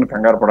కరెక్షన్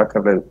కంగారు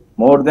పడక్కర్లేదు.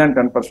 మోర్ దాన్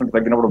 10%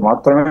 తగ్గినప్పుడు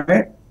మాత్రమే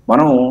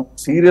మనం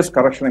సీరియస్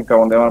కరెక్షన్ ఇంకా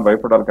ఉందేమని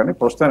భయపడాలి. కానీ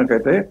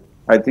ప్రస్తుతానికైతే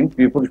I think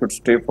people should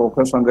stay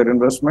focus on their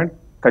investment.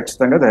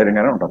 ఖచ్చితంగా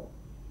ధైర్యంగానే ఉంటారు.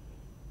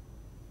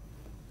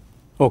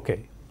 ఓకే.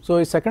 సో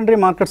ఈ సెకండరీ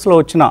మార్కెట్స్లో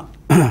వచ్చిన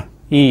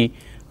ఈ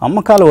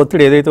అమ్మకాల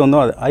ఒత్తిడి ఏదైతే ఉందో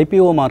అది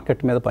IPO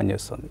మార్కెట్ మీద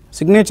పనిచేస్తుంది.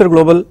 సిగ్నేచర్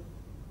గ్లోబల్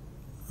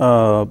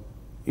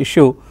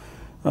ఇష్యూ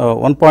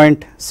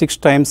 1.6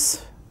 times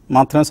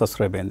మాత్రమే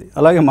సబ్స్క్రైబ్ అయింది.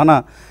 అలాగే మన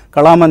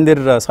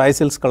కళామందిర్, సాయి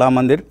సిల్క్స్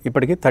కళామందిర్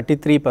ఇప్పటికీ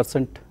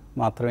 33%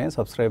 మాత్రమే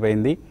సబ్స్క్రైబ్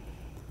అయింది.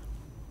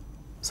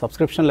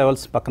 సబ్స్క్రిప్షన్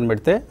లెవెల్స్ పక్కన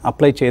పెడితే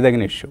అప్లై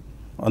చేయదగిన ఇష్యూ,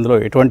 అందులో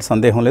ఎటువంటి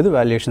సందేహం లేదు.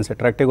 వాల్యుయేషన్స్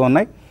అట్రాక్టివ్గా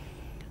ఉన్నాయి.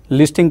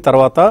 లిస్టింగ్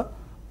తర్వాత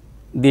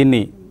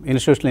దీన్ని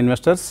ఇన్స్టిట్యూషనల్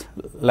ఇన్వెస్టర్స్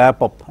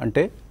ల్యాప్ అప్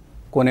అంటే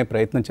కొనే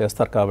ప్రయత్నం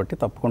చేస్తారు కాబట్టి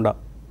తప్పకుండా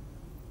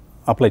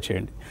అప్లై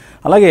చేయండి.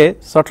 అలాగే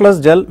సట్లస్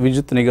జల్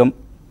విద్యుత్ Nigam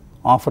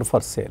offer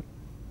for sale,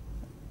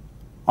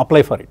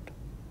 apply for it.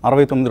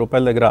 69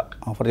 రూపాయల దగ్గర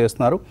ఆఫర్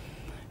చేస్తున్నారు.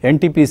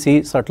 ఎన్టీపీసీ,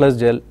 సట్లస్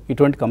జెల్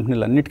ఇటువంటి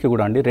కంపెనీలు అన్నిటికీ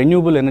కూడా అండి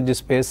renewable energy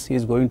space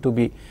is going to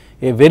be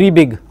a very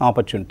big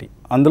opportunity.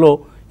 అందులో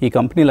ఈ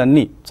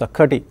కంపెనీలన్నీ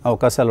చక్కటి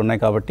అవకాశాలు ఉన్నాయి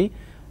కాబట్టి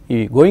ఈ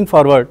going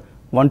forward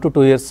 1 to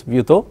 2 years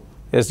వ్యూతో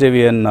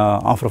SJVN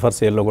offer for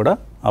సేల్లో కూడా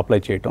అప్లై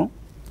చేయటం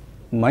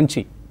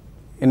మంచి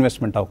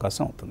ఇన్వెస్ట్మెంట్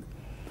అవకాశం అవుతుంది.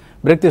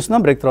 బ్రేక్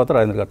తీసుకుందాం. బ్రేక్ తర్వాత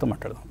రాజేంద్ర గారితో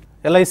మాట్లాడదాం.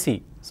 ఎల్ఐసి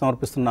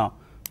సమర్పిస్తున్న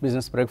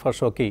బిజినెస్ బ్రేక్ఫాస్ట్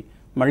షోకి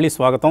మళ్ళీ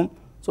స్వాగతం.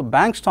 సో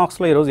బ్యాంక్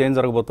స్టాక్స్లో ఈరోజు ఏం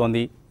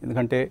జరగబోతోంది,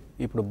 ఎందుకంటే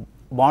ఇప్పుడు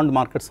బాండ్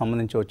మార్కెట్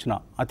సంబంధించి వచ్చిన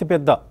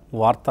అతిపెద్ద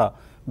వార్త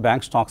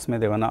బ్యాంక్ స్టాక్స్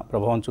మీద ఏమైనా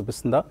ప్రభావం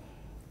చూపిస్తుందా?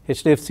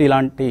 హెచ్డిఎఫ్సి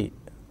లాంటి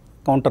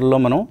కౌంటర్లో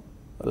మనం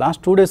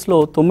లాస్ట్ 2 daysలో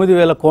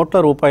 9,000 కోట్ల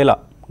రూపాయల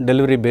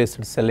డెలివరీ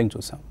బేస్డ్ సెల్లింగ్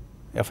చూసాం.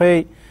 ఎఫ్ఐ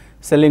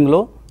సెల్లింగ్లో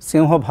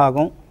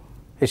సింహభాగం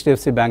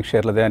హెచ్డిఎఫ్సి బ్యాంక్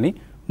షేర్లదే అని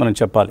మనం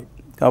చెప్పాలి.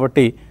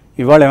 కాబట్టి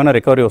ఇవాళ ఏమైనా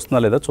రికవరీ వస్తుందా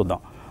లేదా చూద్దాం.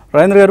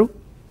 రాజేంద్ర గారు,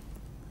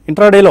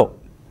 ఇంట్రాడేలో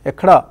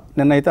ఎక్కడ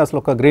నిన్నైతే అసలు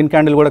ఒక గ్రీన్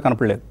క్యాండిల్ కూడా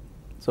కనపడలేదు.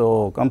 సో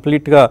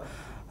కంప్లీట్గా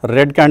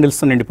రెడ్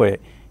క్యాండిల్స్తో నిండిపోయాయి.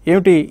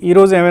 ఏమిటి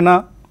ఈరోజు ఏమైనా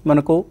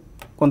మనకు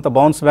కొంత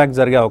బౌన్స్ బ్యాక్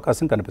జరిగే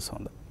అవకాశం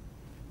కనిపిస్తుందా?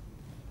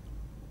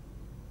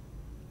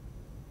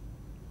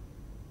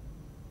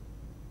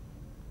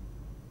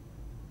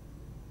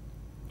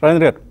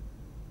 రాజేంద్ర గారు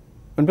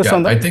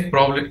వినిపిస్తుందా? ఐ థింక్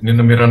ప్రాబ్లీ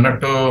నిన్న మీరు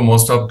అన్నట్టు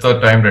most of the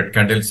time red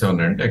candles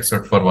ఉన్నాయండి,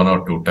 except for 1 or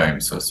 2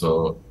 times. So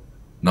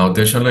నా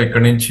ఉద్దేశంలో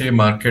ఇక్కడ నుంచి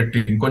మార్కెట్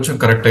ఇంకొంచెం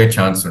కరెక్ట్ అయ్యే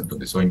ఛాన్స్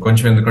ఉంటుంది. సో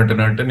ఇంకొంచెం ఎందుకంటే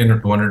నిన్న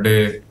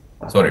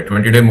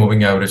 20-day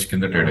మూవింగ్ యావరేజ్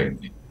కింద ట్రేడ్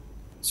అయింది.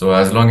 సో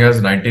యాజ్ లాంగ్ యాజ్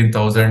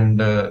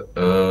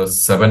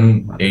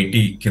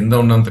 19,780 కింద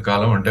ఉన్నంత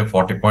కాలం అంటే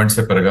 40 points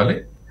పెరగాలి.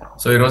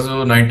 సో ఈరోజు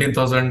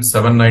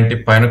 19,790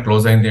 పైన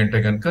క్లోజ్ అయింది అంటే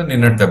కనుక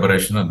నిన్న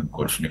డెబరేషన్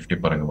అనుకోవచ్చు నిఫ్టీ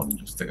పరంగా మనం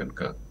చూస్తే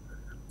కనుక.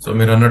 సో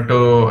మీరు అన్నట్టు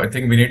I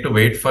think we need to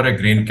wait for a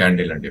green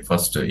candle అండి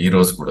ఫస్ట్ ఈ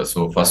రోజు కూడా. So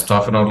first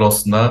half an hour లో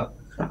వస్తుందా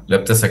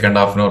లేకపోతే సెకండ్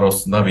హాఫ్ అన్ అవర్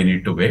వస్తుందా, వీ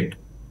నీడ్ టు వెయిట్.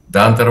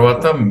 దాని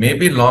తర్వాత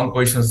మేబీ లాంగ్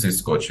పొజిషన్స్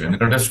తీసుకోవచ్చు,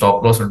 ఎందుకంటే stop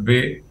loss would be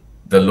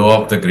the low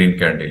of the green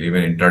candle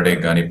even intraday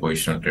కానీ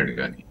పొజిషనల్ ట్రేడ్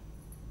కానీ.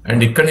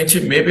 అండ్ ఇక్కడ నుంచి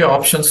మేబీ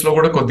ఆప్షన్స్ లో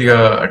కూడా కొద్దిగా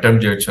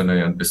అటెంప్ట్ చేయొచ్చు అని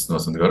అనిపిస్తుంది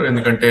వస్తుంది గారు,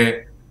 ఎందుకంటే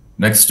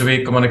నెక్స్ట్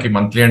వీక్ మనకి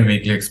మంత్లీ అండ్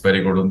వీక్లీ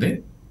ఎక్స్పైరీ కూడా ఉంది.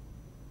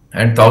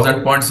 అండ్ 1,000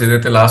 points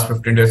ఏదైతే లాస్ట్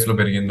 15 days లో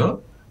పెరిగిందో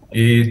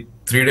ఈ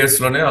 3 days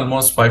లోనే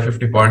ఆల్మోస్ట్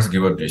 550 points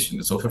గివ్ అప్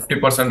చేసింది. సో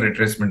 50%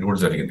 రిట్రేస్మెంట్ కూడా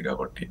జరిగింది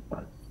కాబట్టి.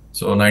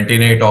 సో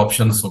 98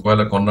 ఆప్షన్స్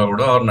ఒకవేళ కొన్నా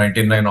కూడా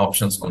 99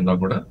 ఆప్షన్స్ కొన్నా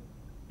కూడా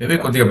మేబీ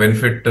కొద్దిగా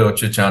బెనిఫిట్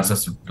వచ్చే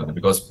ఛాన్సెస్ ఉంటుంది,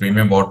 because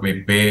premium what we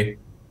pay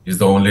is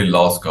the only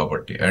loss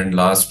కాబట్టి. అండ్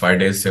లాస్ట్ 5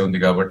 days ఉంది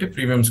కాబట్టి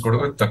ప్రీమియమ్స్ కూడా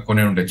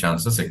తక్కువనే ఉండే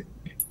ఛాన్సెస్ ఎక్కువ.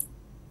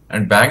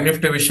 అండ్ బ్యాంక్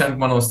నిఫ్టీ విషయానికి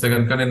మనం వస్తే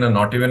కనుక నిన్న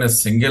not even a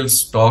single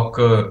stock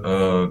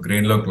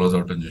green లో క్లోజ్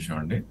అవుట్ అని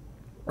చూసామండి.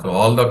 So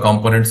all the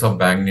components of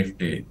bank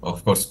Nifty of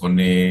course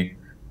కొన్ని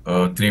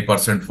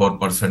 3%,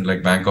 4%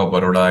 like bank of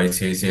Baroda,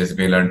 ICICI,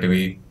 SBI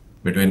లాంటివి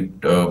బిట్వీన్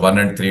 1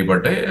 and 3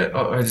 పడ్డాయి.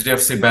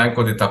 హెచ్డిఎఫ్సి బ్యాంక్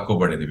కొద్ది తక్కువ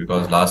పడింది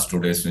బికాస్ లాస్ట్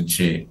 2 days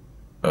నుంచి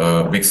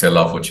బిగ్ సెల్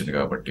ఆఫ్ వచ్చింది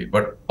కాబట్టి.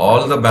 But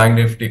all the bank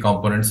Nifty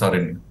components are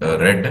in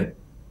red.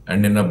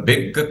 And నిన్న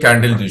బిగ్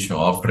క్యాండిల్ చూసాం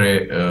after A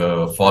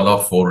fall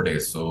of 4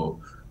 days. So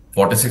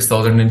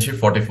 46,000 నుంచి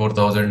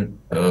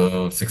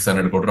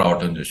 44,600 కూడా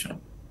రావటం చూసాం.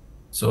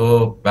 సో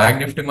బ్యాంక్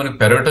నిఫ్టీ మనకి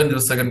పెరగటం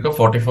చూస్తే కనుక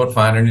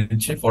 44,500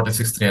 నుంచి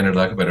 46,300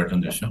 దాకా పెరగటం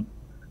చూసాం.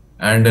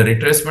 And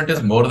retracement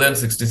is more than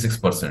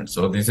 66%. So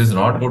this is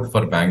not good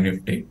for bank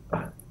Nifty.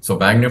 So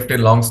bank Nifty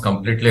longs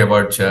completely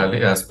avoid చేయాలి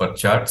యాజ్ పర్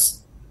చార్ట్స్.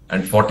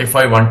 అండ్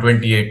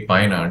 45,128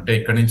 పైన అంటే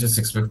ఇక్కడ నుంచి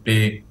 650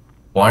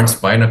 points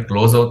పైన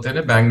క్లోజ్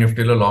అవుతేనే బ్యాంక్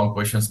నిఫ్టీలో లాంగ్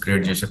పొజిషన్స్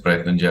క్రియేట్ చేసే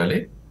ప్రయత్నం చేయాలి.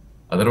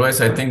 Otherwise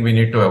I think we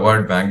need to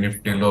avoid bank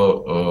నిఫ్టీలో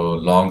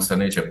లాంగ్స్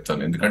అనే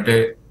చెప్తాను, ఎందుకంటే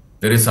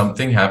there is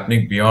something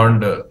happening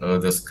beyond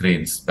the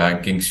screens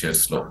banking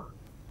shares లో.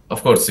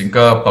 అఫ్ కోర్స్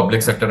ఇంకా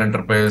public sector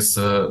enterprise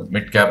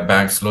mid cap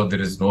banks లో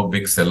there is no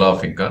big cell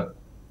of, ఇంకా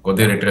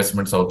కొద్ది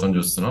retracements అవుతాం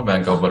చూస్తున్నాం.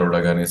 బ్యాంక్ ఆఫ్ బరోడా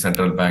కానీ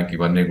సెంట్రల్ బ్యాంక్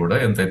ఇవన్నీ కూడా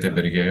ఎంతైతే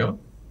పెరిగాయో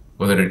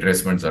కొద్ది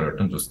రిట్రేస్మెంట్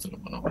జరగటం చూస్తున్నాం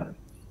మనం.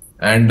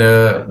 అండ్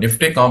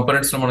నిఫ్టీ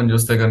కాంపోనెంట్స్ లో మనం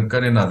చూస్తే కనుక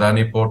నేను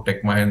Adani port,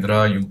 tech Mahindra,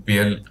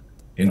 UPL,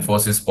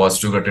 Infosys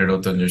positive గా ట్రేడ్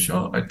అవుతుంది చూసాం.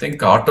 ఐ థింక్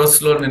ఆటోస్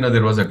లో నిన్న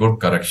there was a good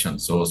correction.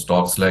 So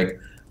stocks like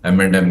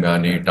M&M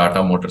కానీ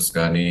టాటా మోటార్స్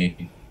కానీ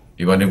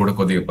ఇవన్నీ కూడా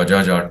కొద్దిగా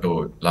Bajaj auto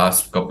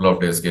last couple of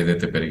days కి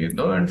ఏదైతే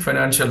పెరిగిందో. అండ్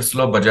ఫైనాన్షియల్స్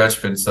లో Bajaj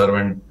Finserv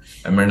and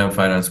M&M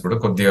finance కూడా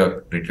కొద్దిగా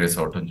రిట్రేస్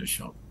అవటం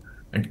చూసాం.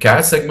 అండ్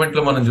క్యాష్ సెగ్మెంట్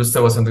లో మనం చూస్తే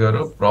వసంత్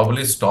గారు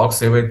ప్రాబ్లీ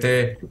స్టాక్స్ ఏవైతే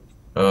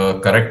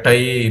కరెక్ట్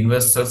అయ్యి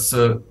ఇన్వెస్టర్స్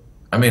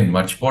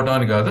మర్చిపోవడం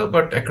అని కాదు,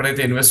 బట్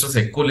ఎక్కడైతే ఇన్వెస్టర్స్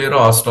ఎక్కువ లేరో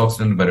ఆ స్టాక్స్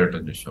నేను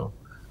పెరగటం చూసాం.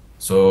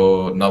 సో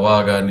నవా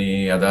కానీ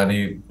అదానీ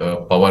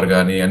పవర్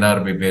కానీ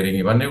ఎన్ఆర్బి బేరింగ్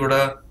ఇవన్నీ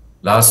కూడా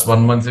లాస్ట్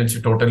 1 month నుంచి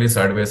టోటలీ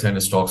సైడ్ వేస్ అయిన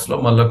స్టాక్స్ లో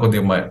మళ్ళీ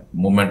కొద్దిగా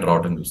మూవ్మెంట్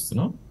రావటం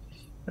చూస్తున్నాం.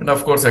 అండ్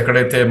అఫ్ కోర్స్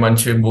ఎక్కడైతే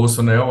మంచి మూవ్స్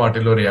ఉన్నాయో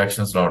వాటిలో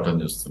రియాక్షన్స్ రావటం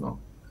చూస్తున్నాం.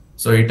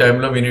 సో ఈ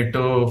టైంలో we need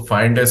to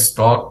find a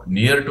stock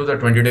near to the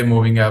 20-day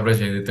moving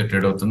average ఏదైతే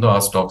ట్రేడ్ అవుతుందో ఆ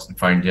స్టాక్స్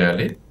ఫైండ్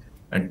చేయాలి.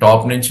 అండ్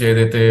టాప్ నుంచి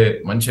ఏదైతే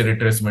మంచి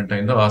రిట్రేస్మెంట్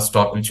అయిందో ఆ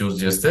స్టాక్ ని చూస్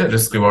చేస్తే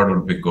risk reward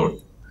would be good.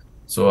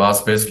 So ఆ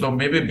స్పేస్ లో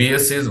maybe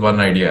BSc is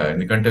one idea.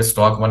 ఎందుకంటే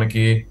స్టాక్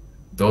మనకి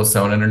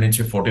 700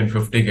 నుంచి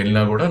 1450కి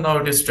వెళ్ళినా కూడా now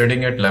it is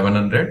trading at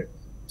 1100.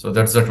 So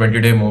that's the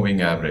 20-day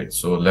moving average.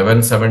 So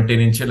 1170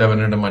 నుంచి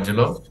 1100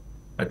 మధ్యలో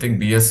ఐ థింక్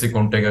బిఎస్సి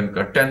కొంటే కనుక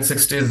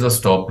 1060 is the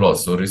stop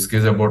loss. So risk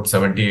is about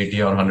 70, 80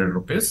 are 100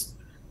 rupees.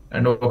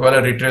 And ఒకవేళ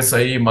రిట్రేస్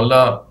అయ్యి మళ్ళా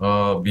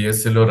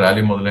బిఎస్సిలో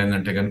ర్యాలీ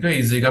మొదలైందంటే కనుక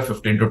ఈజీగా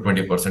 15 to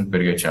 20%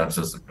 పెరిగే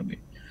ఛాన్సెస్ ఉంటుంది.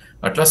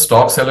 అట్లా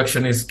స్టాక్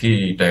సెలెక్షన్ ఇస్ కీ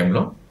ఈ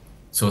టైంలో.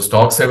 సో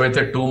స్టాక్స్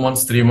ఏవైతే 2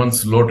 months 3 months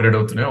లో ట్రేడ్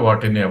అవుతున్నాయో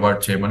వాటిని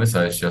అవాయిడ్ చేయమని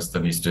సజెస్ట్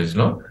చేస్తాను ఈ స్టేజ్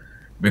లో.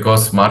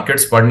 బికాస్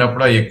మార్కెట్స్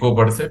పడినప్పుడు ఎక్కువ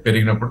పడితే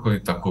పెరిగినప్పుడు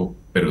కొద్దిగా తక్కువ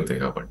పెరుగుతాయి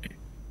కాబట్టి.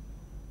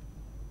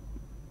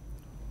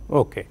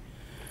 ఓకే,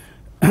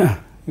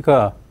 ఇక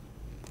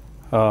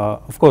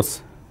కోర్స్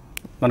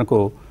మనకు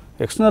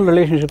ఎక్స్టర్నల్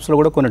రిలేషన్షిప్స్లో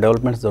కూడా కొన్ని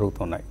డెవలప్మెంట్స్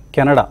జరుగుతున్నాయి.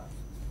 కెనడా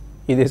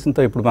ఈ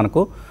దేశంతో ఇప్పుడు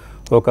మనకు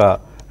ఒక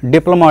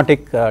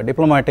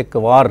డిప్లొమాటిక్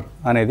వార్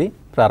అనేది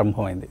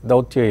ప్రారంభమైంది.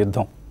 దౌత్య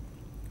యుద్ధం.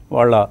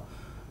 వాళ్ళ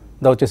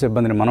దౌత్య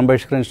సిబ్బందిని మనం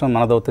బహిష్కరించడం,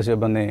 మన దౌత్య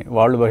సిబ్బందిని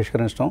వాళ్ళు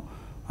బహిష్కరించడం,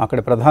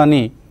 అక్కడి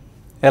ప్రధాని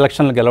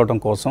ఎలక్షన్లు గెలవడం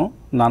కోసం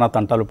నానా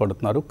తంటాలు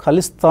పడుతున్నారు.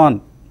 ఖలిస్తాన్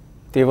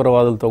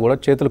తీవ్రవాదులతో కూడా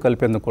చేతులు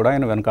కలిపేందుకు కూడా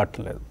ఆయన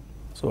వెనకాట్టలేదు.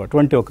 సో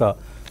అటువంటి ఒక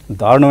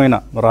దారుణమైన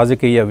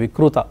రాజకీయ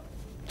వికృత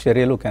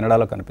చర్యలు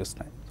కెనడాలో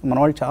కనిపిస్తున్నాయి. మన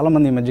వాళ్ళు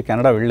చాలామంది ఈ మధ్య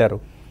కెనడా వెళ్ళారు.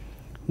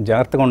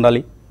 జాగ్రత్తగా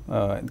ఉండాలి,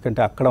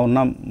 ఎందుకంటే అక్కడ ఉన్న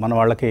మన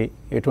వాళ్ళకి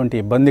ఎటువంటి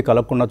ఇబ్బంది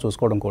కలగకుండా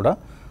చూసుకోవడం కూడా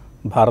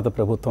భారత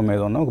ప్రభుత్వం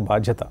మీద ఉన్న ఒక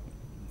బాధ్యత.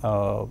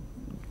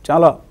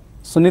 చాలా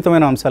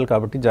సున్నితమైన అంశాలు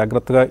కాబట్టి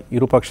జాగ్రత్తగా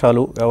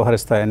ఇరుపక్షాలు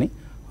వ్యవహరిస్తాయని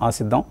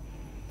ఆశిద్దాం.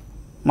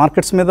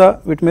 మార్కెట్స్ మీద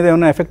వీటి మీద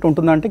ఏమైనా ఎఫెక్ట్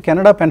ఉంటుందా అంటే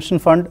కెనడా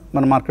పెన్షన్ ఫండ్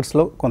మన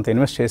మార్కెట్స్లో కొంత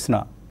ఇన్వెస్ట్ చేసిన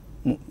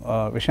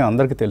విషయం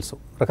అందరికీ తెలుసు.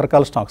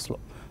 రకరకాల స్టాక్స్లో,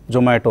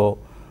 జొమాటో,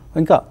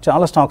 ఇంకా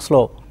చాలా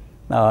స్టాక్స్లో,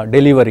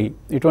 డెలివరీ,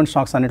 ఇటువంటి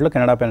స్టాక్స్ అన్నింటిలో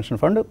కెనడా పెన్షన్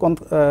ఫండ్ కొంత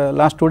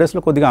లాస్ట్ 2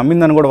 daysలో కొద్దిగా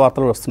అమ్మిందని కూడా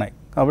వార్తలు వస్తున్నాయి.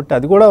 కాబట్టి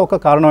అది కూడా ఒక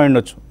కారణం అయి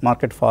ఉండొచ్చు.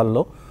 మార్కెట్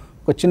ఫాల్లో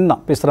ఒక చిన్న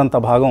పిసరంత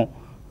భాగం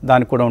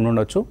దానికి కూడా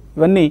ఉండొచ్చు.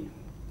 ఇవన్నీ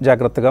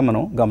జాగ్రత్తగా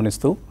మనం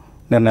గమనిస్తూ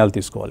నిర్ణయాలు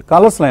తీసుకోవాలి.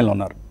 కాలర్స్ లైన్లో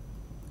ఉన్నారు.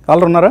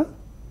 కాలర్ ఉన్నారా?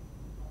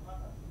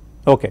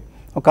 ఓకే,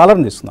 ఒక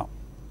కాలర్ని తీసుకుందాం.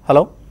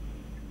 Hello,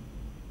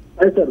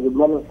 good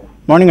morning sir.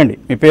 Morning అండి,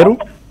 మీ పేరు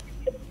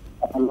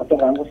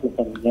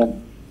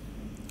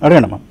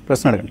అడగండి అమ్మా,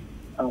 ప్రశ్న అడగండి.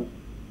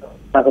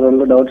 నాకు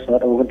 2 డౌట్స్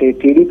సార్. ఒకటి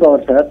టీడీ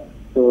పవర్ సార్.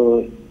 సో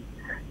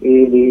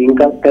ఇది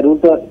ఇంకా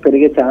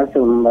పెరిగే ఛాన్స్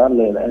ఉందా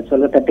లేదా?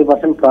 యాక్చువల్గా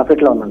 30%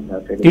 ప్రాఫిట్ లో ఉన్నాను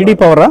సార్. టీడీ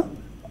పవరా?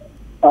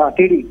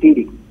 టీడీ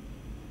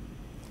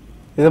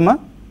ఇదమ్మా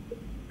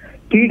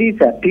టీడీ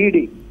సార్.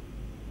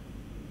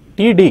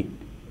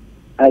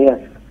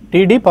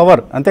 టీడీ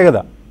పవర్ అంతే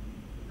కదా?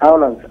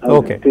 అవునండి సార్.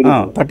 ఓకే,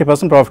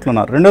 30% ప్రాఫిట్లో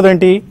ఉన్నారు. రెండోది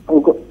ఏంటి?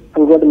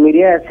 ఇంకోటి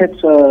media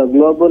assets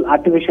global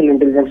artificial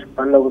intelligence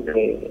fund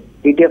ఒకటి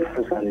ETF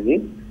సార్.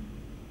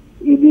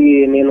 ఇది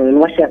నేను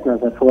ఇన్వెస్ట్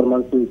చేస్తున్నాను సార్ 4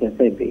 months నుంచి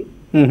ఎస్ఐపి.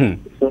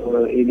 సో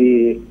ఇది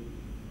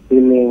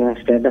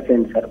స్టేటస్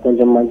ఏంటి సార్?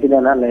 కొంచెం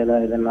మంచిదేనా లేదా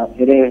ఏదన్నా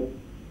వేరే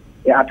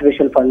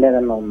ఆర్టిఫిషియల్ ఫండ్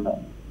ఏదన్నా ఉందా?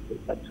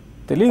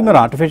 తెలియదు మరి.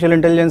 ఆర్టిఫిషియల్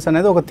ఇంటెలిజెన్స్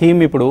అనేది ఒక థీమ్,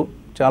 ఇప్పుడు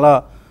చాలా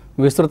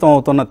విస్తృతం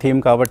అవుతున్న థీమ్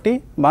కాబట్టి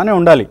బాగానే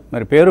ఉండాలి.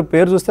 మరి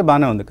పేరు చూస్తే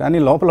బాగానే ఉంది, కానీ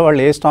లోపల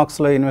వాళ్ళు ఏ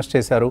స్టాక్స్లో ఇన్వెస్ట్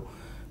చేశారు,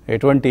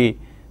 ఎటువంటి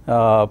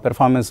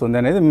పెర్ఫార్మెన్స్ ఉంది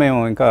అనేది మేము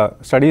ఇంకా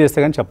స్టడీ చేస్తే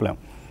కానీ చెప్పలేము.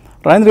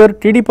 రాజేంద్ర గారు,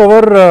 టీడీ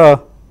పవర్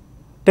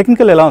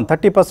టెక్నికల్ ఎలా ఉంది?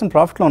 30%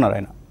 ప్రాఫిట్లో ఉన్నారు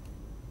ఆయన.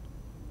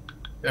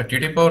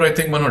 టీడీ పవర్ ఐ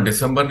థింక్ మనం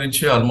డిసెంబర్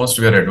నుంచి ఆల్మోస్ట్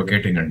వీఆర్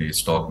అడ్వకేటింగ్ అండి ఈ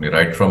స్టాక్ ని,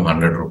 right from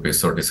 100 rupees.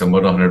 So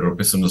December 100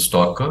 rupees ఉన్న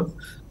స్టాక్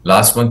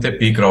లాస్ట్ మంత్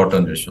పీక్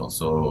రావటం చూసాం.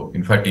 సో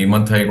ఇన్ఫాక్ట్ ఈ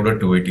మంత్ హై కూడా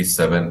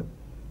 287.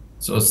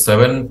 So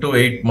 7 to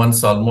 8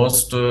 months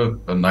almost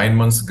 9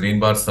 months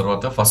green bars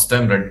తర్వాత ఫస్ట్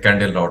టైం రెడ్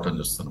క్యాండిల్ రావటం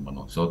చూస్తున్నాం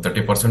మనం. సో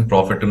 30%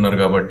 ప్రాఫిట్ ఉన్నారు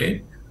కాబట్టి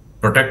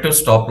ప్రొటెక్టివ్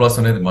స్టాప్ లాస్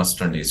అనేది మస్ట్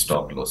అండి ఈ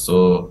స్టాక్ లో. సో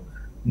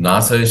నా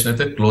సజెషన్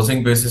అయితే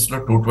క్లోజింగ్ బేసిస్ లో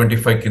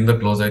 225 కింద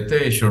క్లోజ్ అయితే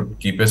ఈ should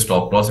keep a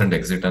stop loss and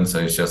exit అని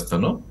సజెస్ట్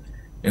చేస్తాను.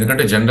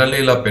 ఎందుకంటే జనరల్లీ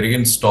ఇలా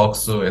పెరిగిన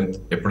స్టాక్స్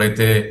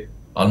ఎప్పుడైతే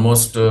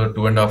ఆల్మోస్ట్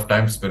 2.5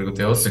 times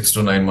పెరుగుతాయో 6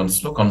 to 9 months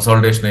లో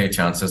కన్సాలిడేషన్ అయ్యే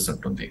ఛాన్సెస్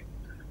ఉంటుంది.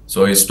 సో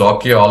ఈ స్టాక్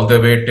కి ఆల్ ద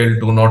వే టిల్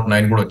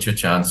 209 కూడా వచ్చే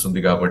ఛాన్స్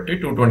ఉంది కాబట్టి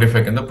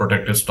 225 కింద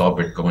ప్రొటెక్టివ్ స్టాప్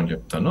పెట్టుకోమని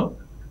చెప్తాను.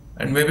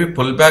 అండ్ మేబీ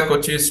పుల్ బ్యాక్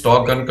వచ్చి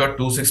స్టాక్ కనుక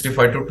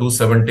 265 to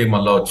 270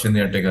 మళ్ళీ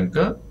వచ్చింది అంటే కనుక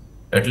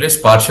at least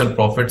partial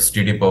profits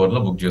TD power లో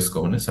బుక్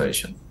చేసుకోమని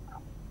సజెషన్.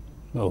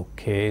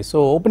 ఓకే, సో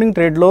ఓపెనింగ్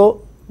ట్రేడ్లో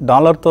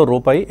డాలర్తో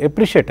రూపాయి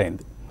ఎప్రిషియేట్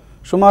అయింది.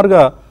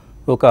 సుమారుగా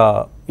ఒక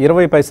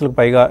 20 పైసలకు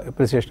పైగా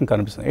ఎప్రిసియేషన్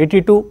కనిపిస్తుంది.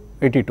 82,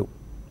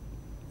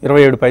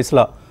 27 పైసల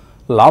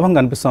లాభం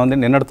కనిపిస్తుంది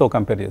నిన్నటితో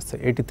కంపేర్ చేస్తే.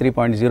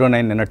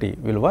 83.09 నిన్నటి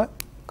విలువ.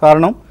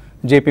 కారణం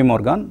JP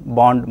Morgan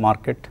bond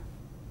market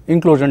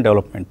inclusion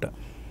development.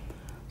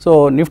 So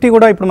Nifty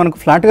కూడా ఇప్పుడు మనకు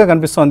ఫ్లాట్గా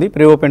కనిపిస్తోంది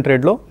ప్రీ ఓపెన్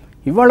ట్రేడ్లో.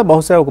 ఇవాళ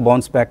బహుశా ఒక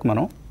బౌన్స్ బ్యాక్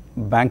మనం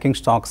బ్యాంకింగ్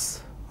స్టాక్స్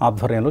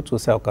ఆధ్వర్యంలో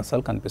చూసే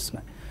అవకాశాలు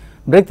కనిపిస్తున్నాయి.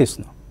 బ్రేక్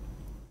తీసుకుందాం.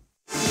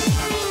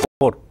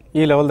 4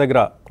 ఈ లెవెల్ దగ్గర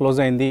క్లోజ్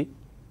అయింది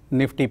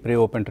నిఫ్టీ ప్రీ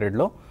ఓపెన్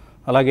ట్రేడ్లో.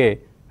 అలాగే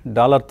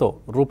డాలర్తో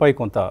రూపాయి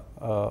కొంత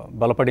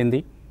బలపడింది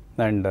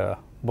అండ్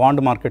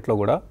బాండ్ మార్కెట్లో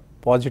కూడా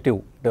పాజిటివ్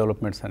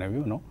డెవలప్మెంట్స్ అనేవి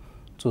మనం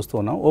చూస్తూ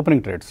ఉన్నాం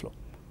ఓపెనింగ్ ట్రేడ్స్లో.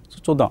 సో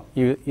చూద్దాం,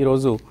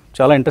 ఈరోజు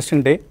చాలా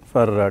interesting day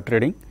for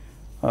trading.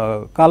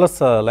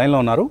 Callers లైన్లో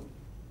ఉన్నారు.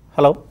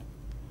 హలో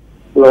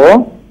హలో,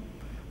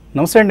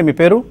 నమస్తే అండి, మీ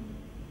పేరు?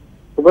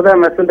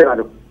 శుభోదయం వస్తుంది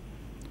గారు.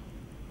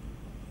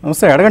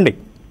 నమస్తే, అడగండి.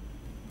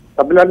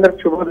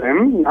 సభ్యులందరికి శుభోదయం.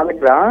 నా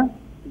దగ్గర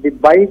ది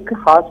బైక్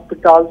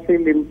హాస్పిటాలిటీ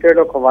లిమిటెడ్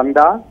ఒక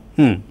 100,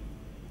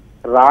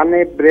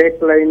 రానే బ్రేక్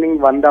లైనింగ్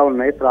 100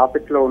 ఉన్నాయి.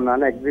 ప్రాఫిట్ లో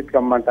ఉన్నాను. ఎగ్జిట్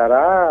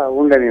కమ్మంటారా,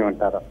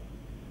 ఉండనివ్వమంటారా?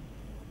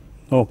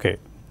 ఓకే,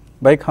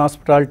 బైక్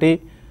హాస్పిటాలిటీ,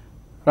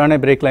 రానే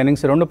బ్రేక్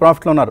లైనింగ్స్ రెండు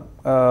ప్రాఫిట్లో ఉన్నారు.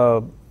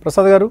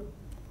 ప్రసాద్ గారు?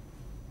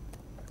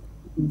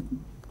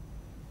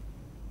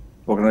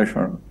 ఒక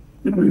నిమిషం.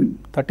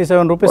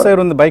 37 రూపీస్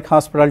దగ్గర ఉంది బైక్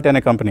హాస్పిటాలిటీ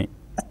అనే కంపెనీ.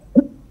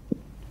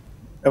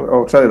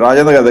 ఒకసారి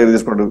రాజేంద్ర గారి దగ్గర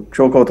తీసుకోండి,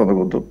 షోక్ అవుతుంది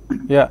గుర్తు.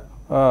 యా,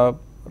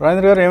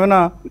 రాజేంద్ర గారు, ఏమైనా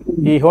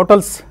ఈ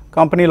హోటల్స్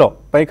కంపెనీలో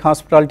బైక్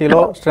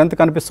హాస్పిటాలిటీలో స్ట్రెంత్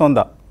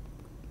కనిపిస్తుందా?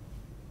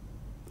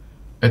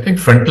 ఐ థింక్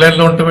ఫ్రంట్ లైన్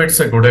లో ఉంటే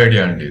ఇట్స్ ఎ గుడ్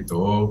ఐడియా అండి. తో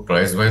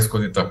ప్రైస్ వైజ్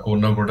కొద్ది తక్కువ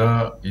ఉన్నా కూడా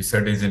ఈ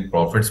side is in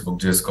profits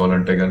book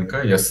చేసుకోవాలంటే కనుక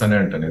ఎస్ అని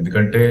అంటాను.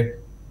 ఎందుకంటే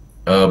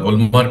బుల్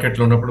మార్కెట్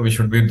లో ఉన్నప్పుడు we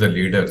should be the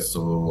leader. So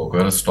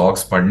ఒకవేళ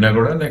స్టాక్స్ పడినా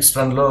కూడా నెక్స్ట్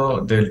రన్ లో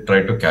they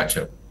try to catch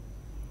up.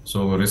 So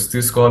risk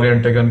తీసుకోవాలి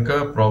అంటే కనుక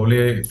ప్రాబ్లీ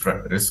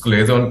రిస్క్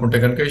లేదు అనుకుంటే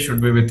కనుక ఈ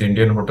should be with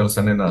Indian hotels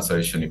అనే నా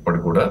సజెషన్. ఇప్పుడు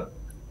కూడా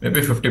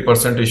మేబీ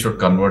 50% ఈ should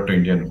convert to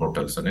Indian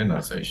hotels అనే నా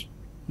సజెషన్.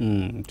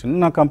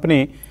 చిన్న కంపెనీ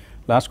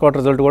లాస్ట్ క్వార్టర్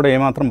రిజల్ట్ కూడా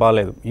ఏమాత్రం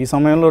బాగాలేదు. ఈ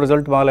సమయంలో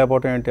రిజల్ట్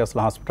బాగాలేకపోవడం ఏంటి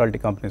అసలు హాస్పిటాలిటీ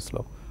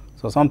కంపెనీస్లో?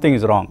 So something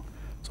is wrong.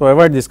 So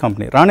avoid this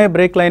company. రానే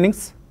బ్రేక్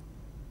లైనింగ్స్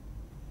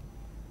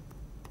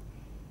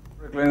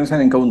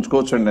అని ఇంకా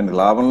ఉంచుకోవచ్చు అండి.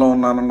 లాభంలో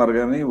ఉన్నానన్నారు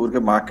కానీ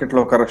ఊరికే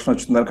మార్కెట్లో కరెక్షన్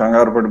వచ్చిందని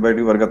కంగారు పడి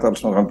బయటికి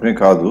పరిగెత్తాల్సిన కంపెనీ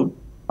కాదు.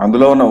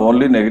 అందులో ఉన్న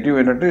ఓన్లీ నెగిటివ్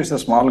ఏంటంటే ఇట్స్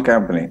స్మాల్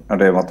కంపెనీ.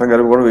 అంటే మొత్తం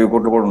కలిపి కూడా 1000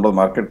 కోట్లు కూడా ఉండదు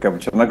మార్కెట్ క్యాప్.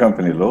 చిన్న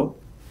కంపెనీలో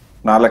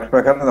నా లెక్క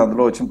ప్రకారం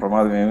అందులో వచ్చిన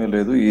ప్రమాదం ఏమీ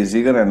లేదు.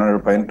 ఈజీగా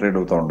 900 పైన ట్రేడ్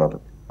అవుతూ ఉండాలి.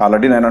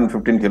 ఆల్రెడీ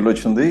 915కి వెళ్ళి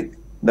వచ్చింది.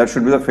 That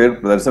should be the fair,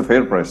 that is the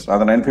fair price.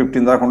 అది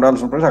 915 దాకా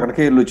ఉండాల్సిన ప్రైస్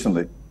అక్కడికే వెళ్ళి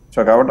వచ్చింది. సో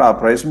కాబట్టి ఆ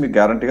ప్రైస్ మీకు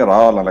గ్యారంటీగా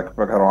రావాలి లెక్క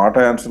ప్రకారం.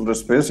 Auto ancillary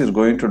space is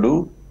going to do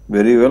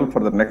very well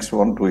for the next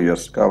 1-2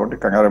 years. కాబట్టి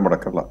కంగారు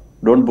పడక్కర్లా.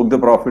 Don't book the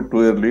profit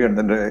too early and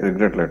then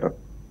regret later.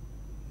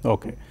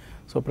 Okay,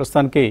 so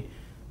ప్రస్తుతానికి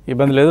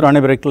ఇబ్బంది లేదు. రానే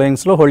బ్రేక్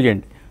లైన్స్లో హోల్డ్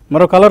చేయండి.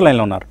 మరో కలర్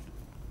లైన్లో ఉన్నారు.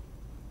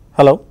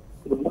 హలో,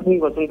 గుడ్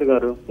మార్నింగ్ వసంత్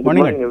గారు. Good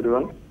morning morning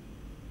everyone.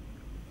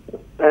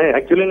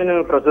 Actually నేను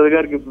ప్రసాద్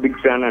గారికి బిగ్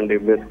ఫ్యాన్ అండి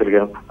బేసికల్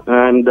గా,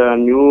 and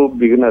new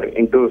beginner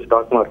into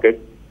stock market.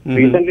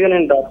 Recent గా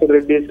నేను డాక్టర్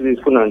రెడ్డిస్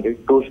తీసుకున్నా అండి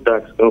 2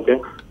 stocks. ఓకే,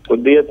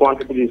 కొద్దిగా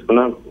క్వాంటిటీ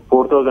తీసుకున్నా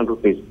 4,000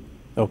 rupees.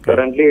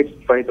 Currently it's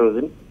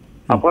 5,000.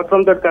 Apart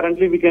from that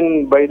currently we can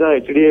buy the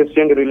HDFC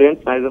and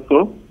Reliance as of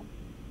no.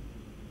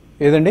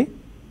 ఏదండి?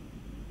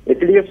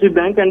 HDFC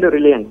bank and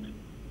Reliance.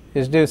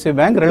 HDFC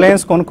bank,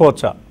 Reliance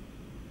కొనుక్కోవచ్చా?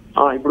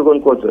 ఇప్పుడు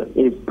కొనుక్కోవచ్చు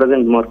ఈ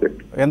ప్రెసెంట్ మార్కెట్.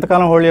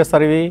 ఎంతకాలం హోల్డ్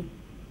చేస్తారు ఇవి?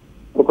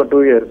 ఒక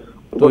 2 years,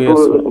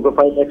 ఒక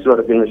 5 lakhs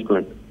వరకు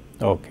ఇన్వెస్ట్మెంట్.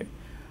 Okay,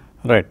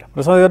 right.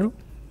 ప్రసాద్ గారు?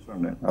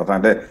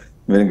 అంటే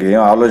మీరు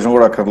ఇంకేం ఆలోచన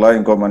కూడా అక్కర్లా,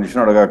 ఇంకో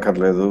మనిషిని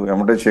అడగక్కర్లేదు.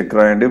 ఏమంటే చెక్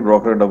రాయండి,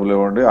 బ్రోకర్ డబ్బులు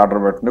ఇవ్వండి,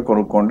 ఆర్డర్ పెట్టండి,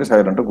 కొనుక్కోండి,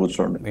 సైలెంట్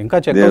కూర్చోండి. ఇంకా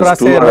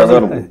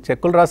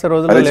చెక్కులు రాసే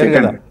రోజుల్లో లేదు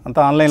కదా,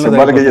 అంతా ఆన్లైన్ లో.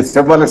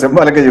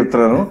 సింబాలికే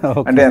చెప్తున్నాను.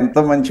 అంటే ఎంత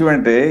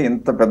మంచివంటే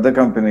ఇంత పెద్ద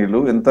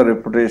కంపెనీలు, ఎంత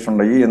రెప్యుటేషన్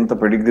ఉన్నాయి, ఎంత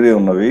పెడిగ్రీ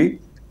ఉన్నవి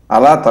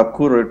అలా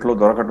తక్కువ రేట్లో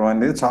దొరకటం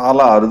అనేది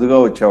చాలా అరుదుగా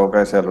వచ్చే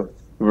అవకాశాలు.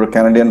 ఇప్పుడు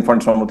కెనడియన్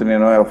ఫండ్స్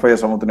అమ్ముతున్నాను,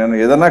 FIS అమ్ముతున్నాను,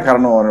 ఏదైనా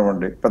కారణం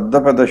అవనివ్వండి, పెద్ద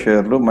పెద్ద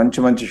షేర్లు,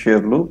 మంచి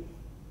షేర్లు,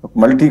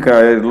 మల్టీ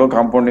లో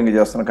కాంపౌండింగ్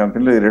చేస్తున్న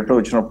కంపెనీలు ఈ రేట్లో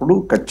వచ్చినప్పుడు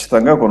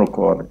ఖచ్చితంగా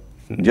కొనుక్కోవాలి.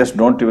 Just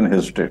don't even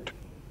hesitate.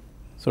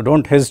 So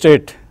don't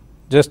hesitate,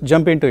 just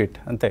jump in to it,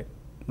 అంతే.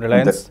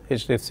 రిలయన్స్,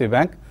 HDFC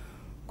బ్యాంక్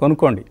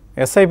కొనుక్కోండి,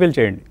 SIPలు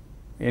చేయండి.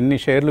 ఎన్ని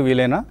షేర్లు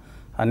వీలైనా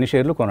అన్ని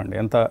షేర్లు కొనండి,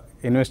 ఎంత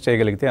ఇన్వెస్ట్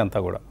చేయగలిగితే అంతా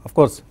కూడా.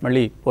 అఫ్కోర్స్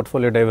మళ్ళీ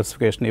పోర్ట్ఫోలియో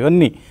డైవర్సిఫికేషన్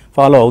ఇవన్నీ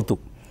ఫాలో అవుతూ.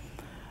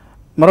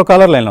 మరో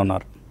కాలర్ లైన్లో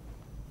ఉన్నారు.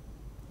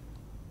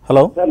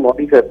 Hello,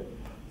 morning sir.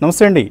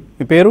 నమస్తే అండి,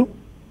 మీ పేరు?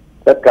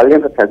 సార్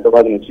కళ్యాణ్ సార్,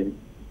 హైదరాబాద్ నుంచి.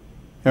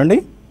 ఏమండి?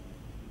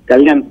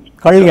 కళ్యాణ్.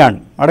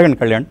 అడగండి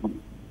కళ్యాణ్.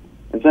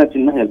 సార్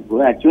చిన్న హెల్ప్.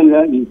 యాక్చువల్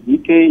గా ఈ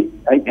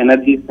ఈకేఐ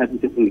ఎనర్జీ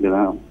సర్వీసెస్ ఉంది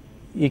కదా,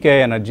 ఈకేఐ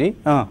ఎనర్జీ,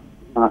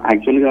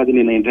 యాక్చువల్ గా అది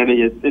నేను ఇంట్రాడే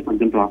చేస్తే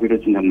కొంచెం ప్రాఫిట్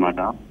వచ్చింది అనమాట.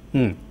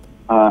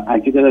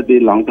 యాక్చువల్ గా అది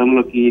లాంగ్ టర్మ్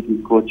లోకి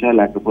తీసుకోవచ్చా,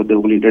 లేకపోతే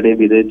ఒక ఇంటర్డే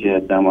మీదే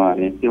చేద్దామా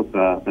అనేసి ఒక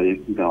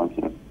సజెషన్ కావాలి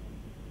సార్.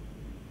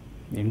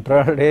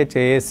 ఇంట్రాడే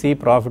చేసి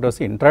ప్రాఫిట్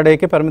వస్తే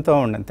ఇంట్రాడేకే పరిమితం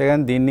అవ్వండి,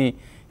 అంతేగాని దీన్ని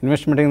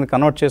ఇన్వెస్ట్మెంట్ కింద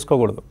కన్వర్ట్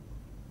చేసుకోకూడదు.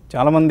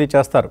 చాలామంది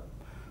చేస్తారు,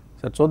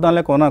 సరే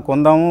చూద్దాంలే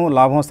కొందాము,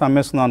 లాభం వస్తే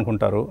అమ్మేస్తుందాం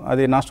అనుకుంటారు.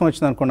 అది నష్టం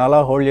వచ్చింది అనుకోండి, అలా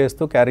హోల్డ్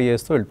చేస్తూ క్యారీ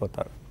చేస్తూ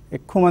వెళ్ళిపోతారు.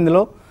 ఎక్కువ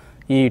మందిలో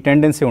ఈ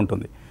టెండెన్సీ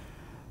ఉంటుంది.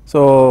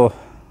 సో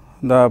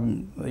ద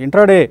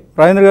ఇంట్రాడే,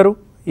 రాజేంద్ర గారు,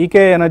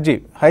 ఈకే ఎనర్జీ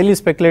హైలీ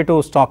స్పెక్యులేటివ్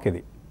స్టాక్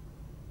ఇది.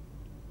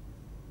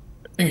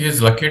 I think he's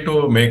lucky to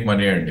make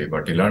money అండి.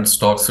 బట్ ఇలాంటి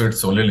stocks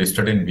it's only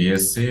listed in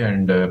BSE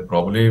and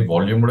probably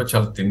volume కూడా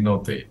చాలా థిన్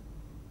అవుతాయి.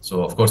 సో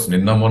ఆఫ్ కోర్స్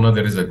నిన్న మొన్న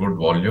there is a good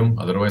volume,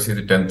 otherwise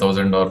ఇది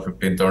 10,000 or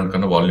 15,000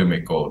 కన్నా వాల్యూమ్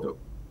ఎక్కువ అవదు.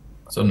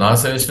 సో నా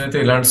సజెషన్ అయితే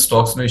ఇలాంటి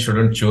స్టాక్స్ ని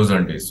షుడెంట్ చూస్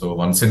అండి. So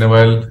once in a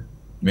while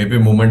maybe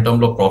momentum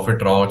లో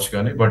ప్రాఫిట్ రావచ్చు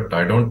కానీ, బట్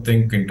ఐ డోంట్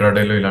థింక్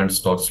ఇంట్రాడేలో ఇలాంటి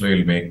స్టాక్స్ లో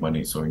will make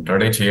money. So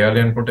intraday చేయాలి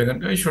అనుకుంటే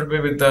కనుక ఈ should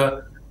be with the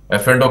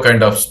F&O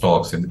kind of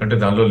stocks, ఎందుకంటే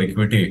దానిలో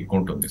లిక్విడిటీ ఎక్కువ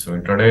ఉంటుంది. సో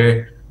ఇంట్రాడే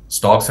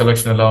స్టాక్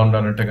సెలెక్షన్ ఎలా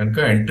ఉండాలంటే కనుక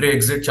ఎంట్రీ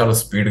ఎగ్జిట్ చాలా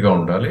స్పీడ్ గా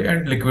ఉండాలి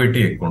అండ్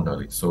లిక్విడిటీ ఎక్కువ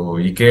ఉండాలి. So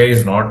EKI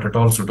is not at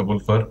all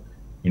suitable for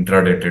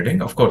intraday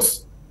trading. Of course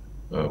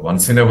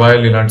once in a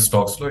while ఇలాంటి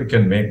స్టాక్స్ లో you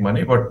can make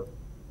money, but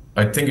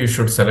I think you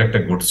should select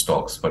a good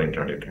stocks for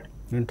intraday trading.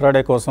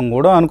 Intraday కోసం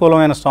కూడా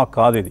అనుకూలమైన stock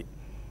కాదు ఇది,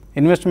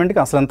 ఇన్వెస్ట్మెంట్కి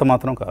అసలు ఎంత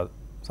మాత్రం కాదు.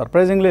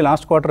 సర్ప్రైజింగ్లీ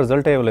లాస్ట్ క్వార్టర్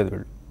రిజల్ట్ ఇవ్వలేదు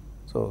వీళ్ళు.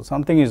 So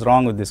something is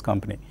wrong with this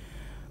company.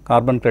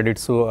 Carbon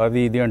credits అది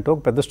ఇది అంటూ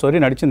ఒక పెద్ద స్టోరీ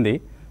నడిచింది,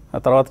 ఆ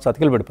తర్వాత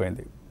చతికిలు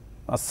పడిపోయింది.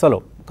 అస్సలు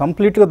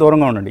కంప్లీట్గా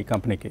దూరంగా ఉండండి ఈ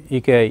కంపెనీకి,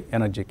 ఈకేఐ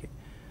ఎనర్జీకి.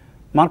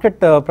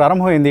 మార్కెట్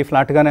ప్రారంభమైంది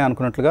ఫ్లాట్గానే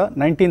అనుకున్నట్లుగా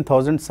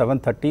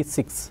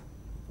 19,736.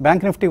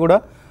 బ్యాంక్ నిఫ్టీ కూడా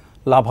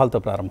లాభాలతో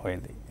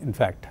ప్రారంభమైంది.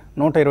 ఇన్ఫ్యాక్ట్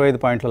 125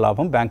 పాయింట్ల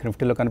లాభం బ్యాంక్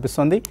నిఫ్టీలో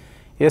కనిపిస్తుంది.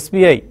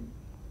 ఎస్బీఐ,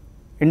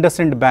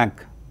 ఇండస్ఇండ్ బ్యాంక్,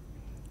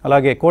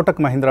 అలాగే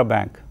కోటక్ మహీంద్రా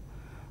బ్యాంక్,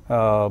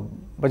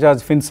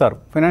 బజాజ్ ఫిన్సర్వ్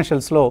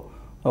ఫైనాన్షియల్స్లో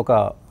ఒక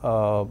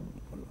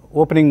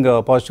ఓపెనింగ్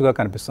పాజిటివ్గా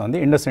కనిపిస్తుంది.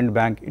 ఇండస్ఇండ్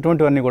బ్యాంక్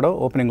ఇటువంటివన్నీ కూడా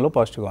ఓపెనింగ్లో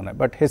పాజిటివ్గా ఉన్నాయి.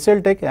 But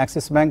HL tech,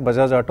 axis bank,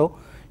 Bajaj auto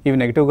ఇవి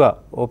నెగిటివ్గా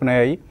ఓపెన్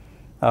అయ్యాయి.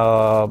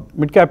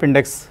 మిడ్ క్యాప్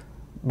ఇండెక్స్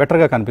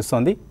బెటర్గా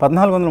కనిపిస్తుంది.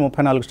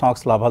 1434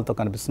 స్టాక్స్ లాభాలతో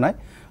కనిపిస్తున్నాయి.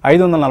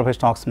 540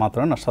 స్టాక్స్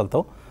మాత్రమే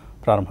నష్టాలతో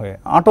ప్రారంభమయ్యాయి.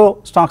 ఆటో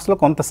స్టాక్స్లో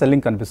కొంత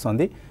సెల్లింగ్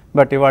కనిపిస్తుంది.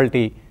 బట్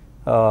ఇవాల్టి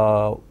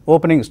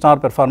opening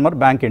star performer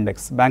bank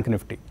index, bank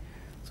Nifty.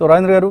 So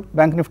Rajendra గారు,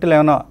 బ్యాంక్ నిఫ్టీలో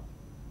ఏమైనా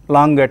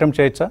లాంగ్ అటెంప్ట్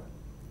చేయొచ్చా?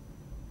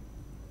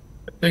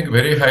 I think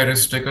very high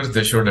risk takers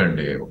they should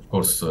అండి. Of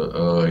course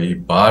ఈ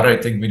bar I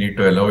think we need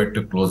to allow it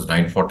to close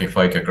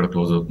 945 కి ఎక్కడ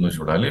close అవుతుందో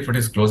చూడాలి. If it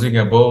is closing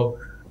above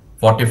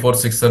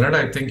 44,600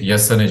 I think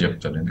yes అనే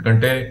చెప్తాను.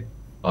 ఎందుకంటే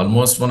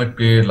ఆల్మోస్ట్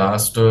మనకి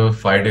లాస్ట్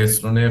 5 days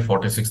లోనే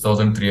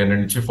 46,300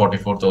 నుంచి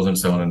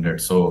 44,700.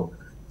 సో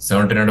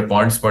 1,700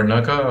 పాయింట్స్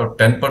పడినాక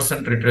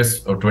 10% రిట్రేస్,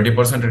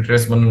 20%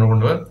 రిట్రేస్ మనం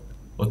ఉండగా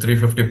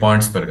 350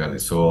 పాయింట్స్ పెరగాలి.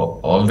 So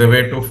all the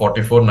way to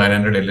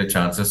 44,900 వెళ్ళే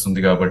ఛాన్సెస్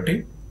ఉంది. కాబట్టి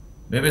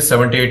maybe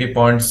 70-80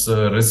 points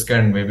risk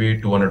and maybe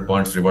 200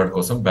 points reward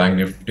కోసం బ్యాంక్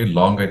నిఫ్టీ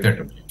లాంగ్ అయితే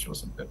అటెంప్ట్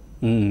చేయవచ్చు.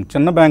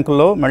 చిన్న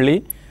బ్యాంకుల్లో మళ్ళీ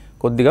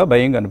కొద్దిగా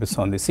భయం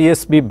కనిపిస్తోంది.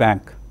 సిఎస్బి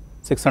బ్యాంక్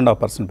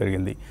 6.5%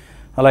 పెరిగింది.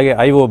 అలాగే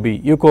IOB,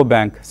 UCO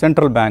bank,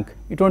 central bank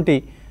ఇటువంటి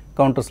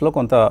కౌంటర్స్లో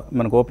కొంత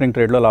మనకు ఓపెనింగ్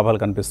ట్రేడ్లో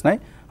లాభాలు కనిపిస్తున్నాయి.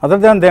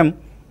 Other than them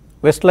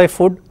west life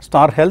food,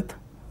 star health,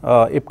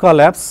 Ipca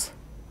labs,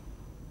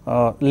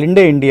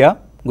 Linde India,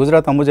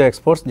 Gujarat Ambuja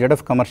exports,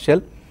 ZF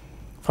commercial,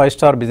 5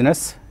 star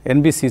business,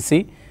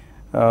 NBCC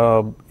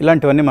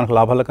ఇలాంటివన్నీ మనకు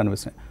లాభాల్లో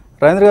కనిపిస్తున్నాయి.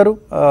 రాజేంద్ర గారు,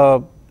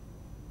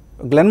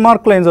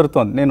 గ్లెన్మార్క్లో ఏం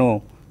జరుగుతోంది? నేను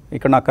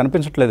ఇక్కడ నాకు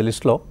కనిపించట్లేదు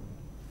లిస్ట్లో.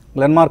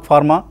 గ్లెన్మార్క్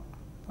ఫార్మా,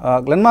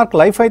 గ్లెన్మార్క్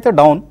లైఫ్ అయితే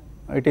down,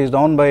 it is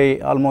down by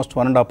almost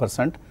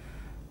 1.5%.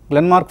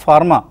 Glenmark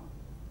pharma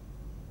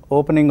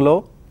ఓపెనింగ్లో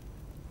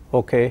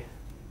okay,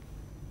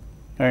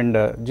 and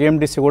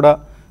GMDC కూడా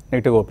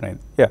నెగిటివ్ ఓపెన్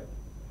అయింది.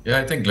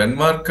 I think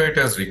Glenmark it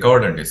has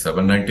recovered అండి.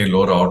 790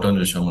 లో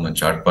రావటం చూసాం మనం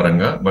చార్ట్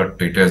పరంగా, but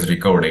it has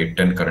recovered.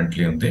 810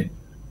 currently ఉంది.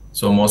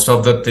 So most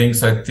of the things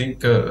I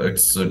think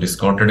it's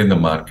discounted in the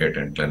market.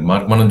 And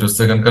Glenmark మనం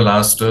చూస్తే కనుక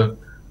లాస్ట్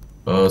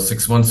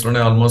 6 months లోనే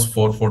ఆల్మోస్ట్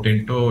 414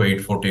 to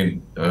 814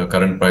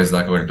 కరెంట్ ప్రైస్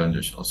దాకా వెళ్ళడం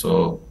చూసాం. So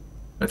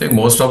I think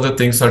most of the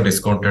things are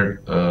discounted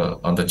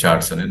on the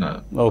charts అని నా.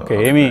 Okay,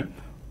 ఏమి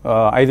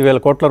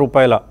 5,000 కోట్ల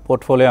రూపాయల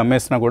పోర్ట్ఫోలియో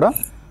అమ్మేసినా కూడా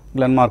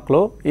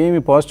గ్లెన్మార్క్లో ఏమి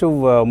పాజిటివ్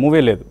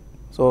మూవీ లేదు.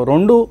 సో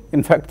రెండు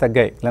ఇన్ఫ్యాక్ట్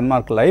తగ్గాయి,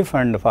 Glenmark life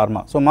and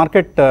pharma. So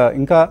market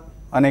ఇంకా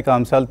అనేక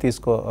అంశాలు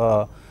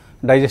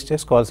డైజెస్ట్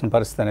చేసుకోవాల్సిన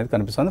పరిస్థితి అనేది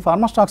కనిపిస్తుంది.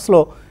 ఫార్మా స్టాక్స్లో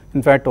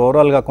ఇన్ఫ్యాక్ట్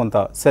ఓవరాల్గా కొంత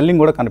సెల్లింగ్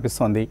కూడా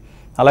కనిపిస్తుంది.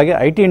 అలాగే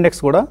ఐటీ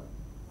ఇండెక్స్ కూడా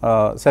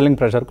సెల్లింగ్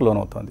ప్రెషర్కు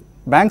లోనవుతుంది.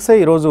 బ్యాంక్సే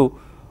ఈరోజు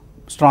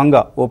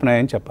స్ట్రాంగ్గా ఓపెన్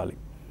అయ్యాయని చెప్పాలి.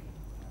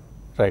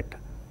 రైట్,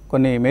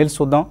 కొన్ని మెయిల్స్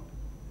చూద్దాం.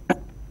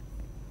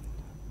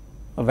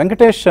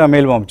 వెంకటేష్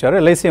మెయిల్ పంపించారు.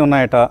 ఎల్ఐసి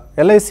ఉన్నాయట,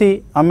 ఎల్ఐసి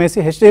అమ్మేసి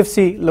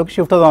హెచ్డిఎఫ్సిలోకి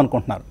షిఫ్ట్ అవుదాం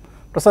అనుకుంటున్నారు.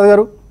 ప్రసాద్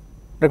గారు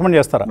రికమెండ్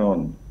చేస్తారా?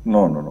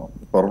 నో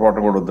పొరపాటు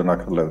కూడా వద్దు,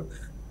 నాకు లేదు.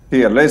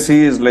 ఎల్ఐసి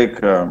ఈజ్ లైక్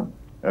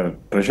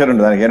ట్రెషర్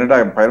అండి. దానికి ఏంటంటే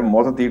పైన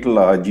మూత తీట్ల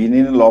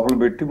జీనీని లోపల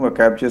పెట్టి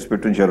క్యాప్ చేసి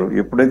పెట్టించారు.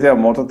 ఎప్పుడైతే ఆ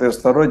మూత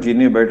తీస్తారో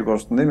జీనీ బయటకు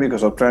వస్తుంది, మీకు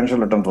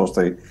సబ్స్టాన్షియల్ రిటర్న్స్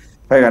వస్తాయి.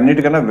 పైగా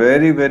అన్నిటికన్నా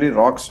very very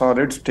rock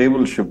solid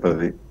stable ship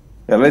అది.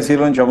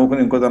 ఎల్ఐసిలోంచి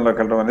అమ్ముకుని ఇంకో దానిలోకి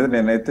వెళ్ళడం అనేది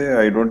నేనైతే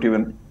I don't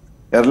even.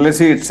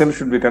 LIC it self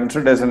should be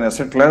considered as an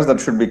asset class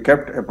that should be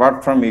kept apart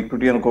from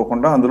equity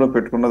అనుకోకుండా అందులో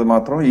పెట్టుకున్నది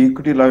మాత్రం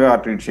ఈక్విటీ లాగా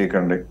ట్రీట్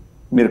చేయకండి.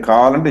 మీరు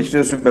కావాలంటే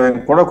హెచ్డిఎఫ్సి బ్యాంక్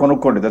కూడా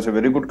కొనుక్కోండి, that's a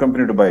very good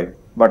company to buy,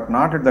 but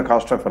not at the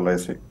cost of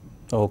LIC.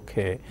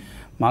 Okay,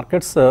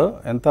 markets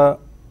ఎంత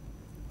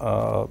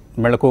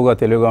మెళకువగా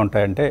తెలివిగా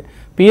ఉంటాయంటే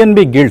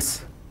పిఎన్బి గిల్డ్స్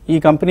ఈ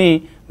కంపెనీ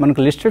మనకు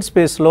లిస్టెడ్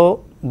స్పేస్లో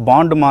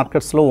బాండ్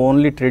మార్కెట్స్లో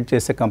ఓన్లీ ట్రేడ్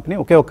చేసే కంపెనీ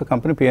ఒకే ఒక్క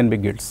కంపెనీ పిఎన్బి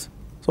గిల్డ్స్.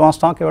 సో ఆ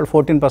స్టాక్ ఇవాళ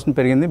 14%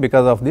 పెరిగింది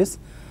బికాస్ ఆఫ్ దిస్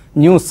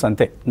న్యూస్.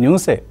 అంతే,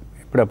 న్యూసే.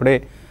 ఇప్పుడప్పుడే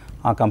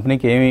ఆ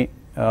కంపెనీకి ఏమి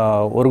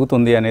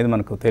ఒరుగుతుంది అనేది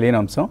మనకు తెలియని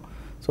అంశం.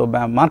 సో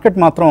మార్కెట్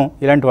మాత్రం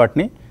ఇలాంటి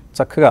వాటిని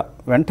చక్కగా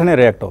వెంటనే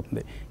రియాక్ట్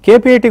అవుతుంది.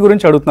 KPIT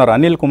గురించి అడుగుతున్నారు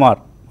అనిల్ కుమార్.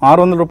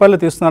 600 రూపాయలు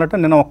తీస్తున్నారట,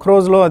 నిన్న ఒక్క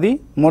రోజులో అది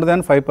మోర్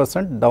దాన్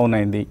 5% డౌన్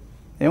అయింది.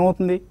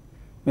 ఏమవుతుంది?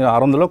 మీరు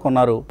 600లో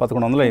కొన్నారు,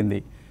 1100 అయింది.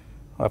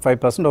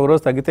 5% ఒక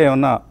రోజు తగ్గితే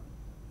ఏమన్నా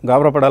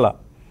గాబరపడాలా?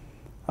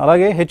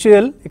 అలాగే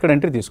HUL ఇక్కడ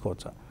ఎంట్రీ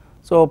తీసుకోవచ్చా?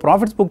 సో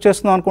ప్రాఫిట్స్ బుక్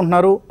చేస్తున్నాం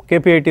అనుకుంటున్నారు,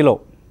 KPITలో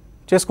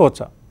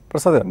చేసుకోవచ్చా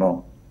ప్రసాద్ గారు?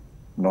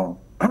 నో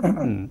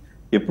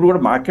ఎప్పుడు కూడా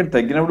మార్కెట్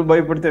తగ్గినప్పుడు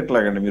భయపడితే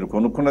ఎట్లాగండి? మీరు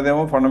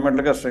కొనుక్కున్నదేమో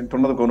ఫండమెంటల్గా స్ట్రెంగ్త్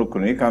ఉన్నది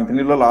కొనుక్కుని,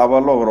 కంపెనీలో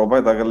లాభాల్లో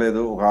 ₹1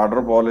 తగ్గలేదు, ఒక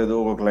ఆర్డర్ పోలేదు,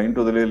 ఒక క్లయింట్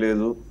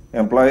వదిలేదు,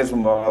 ఎంప్లాయీస్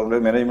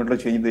మేనేజ్మెంట్లో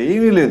చేంజ్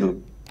ఏమీ లేదు.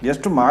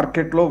 జస్ట్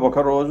మార్కెట్లో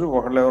ఒక రోజు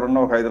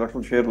ఎవరన్నా ఒక 5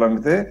 లక్షల షేర్లు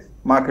అమ్మితే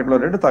మార్కెట్లో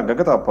రేటు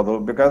తగ్గక తప్పదు.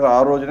 బికాజ్ ఆ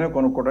రోజునే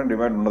కొనుక్కోవడానికి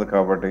డిమాండ్ ఉండదు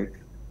కాబట్టి.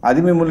 అది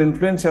మిమ్మల్ని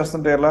ఇన్ఫ్లుయెన్స్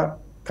చేస్తుంటే ఎలా?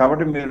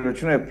 కాబట్టి మీరు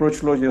వచ్చిన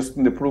అప్రోచ్లో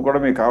చేస్తుంది ఇప్పుడు కూడా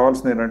మీకు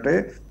కావాల్సింది ఏంటంటే,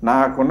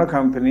 నాకున్న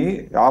కంపెనీ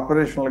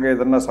ఆపరేషనల్గా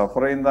ఏదన్నా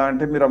సఫర్ అయిందా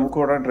అంటే మీరు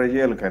అమ్ముకోవడానికి ట్రై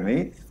చేయాలి. కానీ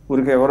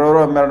ఊరికి ఎవరెవరో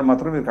అమ్మారంటే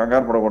మాత్రం మీరు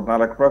కంగారు పడకూడదు. నా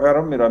లెక్క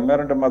ప్రకారం మీరు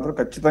అమ్మారంటే మాత్రం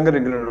ఖచ్చితంగా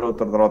రెగ్యులేట్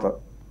అవుతారు. తర్వాత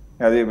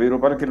అది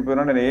 ₹1000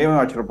 వెళ్ళిపోయినా నేను ఏమీ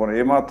ఆశ్చర్యపోను,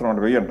 ఏమాత్రం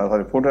అంటే 1000 అంట,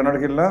 అది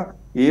 1400కి వెళ్ళినా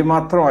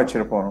ఏమాత్రం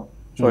ఆశ్చర్యపోను.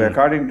 So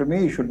according to me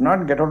you should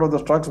not get out of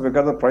the stocks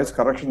because the price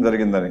correction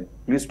జరిగిందని.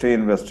 Please stay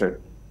invested.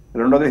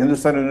 రెండోది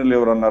హిందుస్థాన్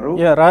యూనిలివర్ అన్నారు.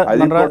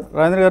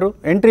 రాజేంద్ర గారు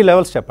ఎంట్రీ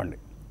లెవెల్స్ చెప్పండి.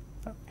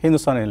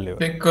 హిందుస్థాన్ యూనిలివర్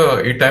థింక్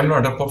ఈ టైంలో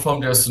అండర్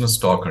పర్ఫార్మ్ చేస్తున్న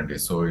స్టాక్ అండి.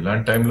 సో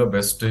ఇలాంటి టైంలో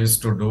best is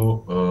to do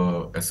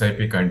SIP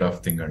kind of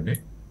thing అండి.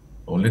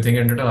 ఓన్లీ థింగ్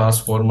ఏంటంటే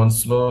లాస్ట్ 4 months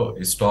లో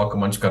ఈ స్టాక్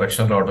మంచి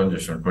కరెక్షన్ రావడం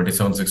చూసాం.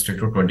 2760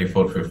 to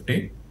 2450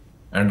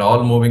 and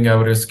all moving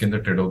average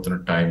కింద ట్రేడ్ అవుతున్న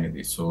టైం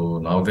ఇది. సో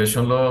నా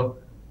ఉద్దేశంలో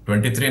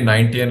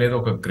 2390 అనేది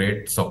ఒక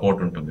గ్రేట్ సపోర్ట్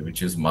ఉంటుంది,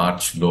 విచ్ ఇస్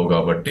మార్చ్ లో.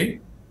 కాబట్టి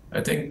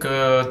ఐ థింక్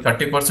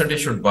 30% ఈ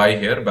షుడ్ బై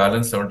హియర్,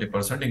 బ్యాలెన్స్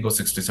 70%, ఇంకో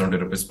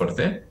 60-70 రూపీస్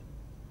పడితే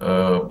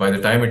by the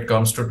time it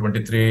comes to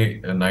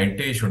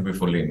 2390 should be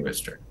fully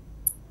invested.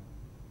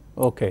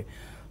 Okay.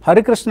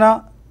 Harikrishna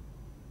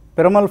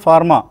Piramal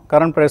pharma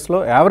current ప్రైస్లో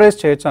యావరేజ్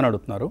చేయొచ్చు అని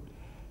అడుగుతున్నారు.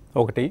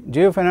 ఒకటి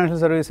Jio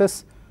financial services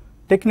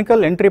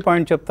technical entry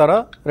point చెప్తారా?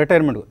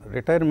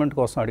 రిటైర్మెంట్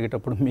కోసం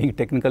అడిగేటప్పుడు మీకు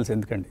టెక్నికల్స్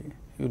ఎందుకండి?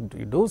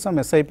 You do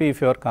some SIP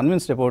if you are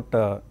convinced about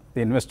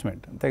the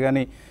investment.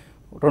 అంతేగాని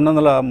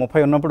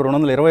 230 ఉన్నప్పుడు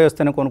 220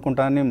 వస్తేనే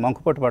కొనుక్కుంటానని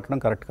మంకుపట్టు పట్టడం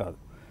కరెక్ట్ కాదు.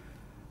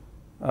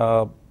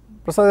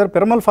 ప్రసాద్ గారు,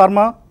 పిరమల్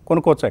ఫార్మా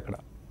కొనుక్కోవచ్చా ఇక్కడ?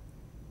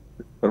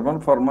 పిరమల్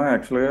ఫార్మా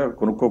యాక్చువల్గా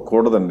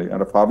కొనుక్కోకూడదండి.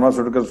 అంటే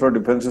ఫార్మాస్యూటికల్స్లో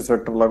డిఫెన్సివ్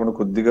సెక్టర్ లాగా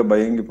కొద్దిగా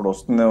బయింగ్ ఇప్పుడు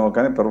వస్తుందేమో,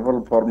 కానీ పిరమల్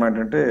ఫార్మా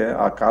ఏంటంటే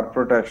ఆ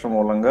కార్పొరేట్ యాక్షన్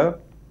మూలంగా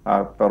ఆ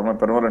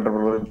పిరమల్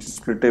ఎంటర్ప్రైజ్ నుంచి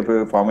స్ప్లిట్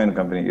అయిపోయి ఫామ్ అయిన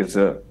company.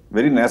 It's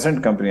very nascent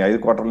company, 5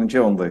 quarters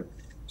నుంచే ఉంది.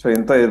 సో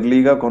ఇంత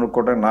ఎర్లీగా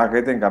కొనుక్కోవడానికి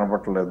నాకైతే ఏం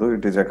కనపట్టలేదు.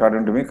 It is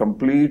according to me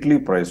completely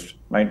priced.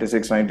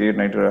 96, 98,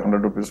 90,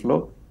 100 రూపీస్లో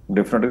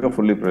డెఫినెట్గా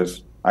fully priced.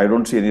 I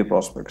don't see any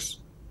prospects.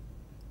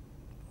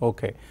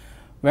 Okay.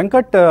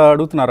 Venkat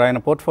అడుగుతున్నారు, ఆయన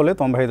పోర్ట్ఫోలియో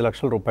 95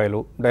 లక్షల రూపాయలు,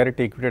 డైరెక్ట్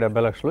ఈక్విటీ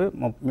 70 లక్షలు,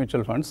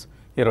 మ్యూచువల్ ఫండ్స్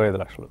 25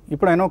 లక్షలు.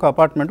 ఇప్పుడు ఆయన ఒక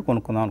అపార్ట్మెంట్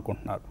కొనుక్కుందాం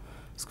అనుకుంటున్నారు.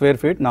 స్క్వేర్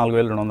ఫీట్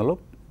 4200,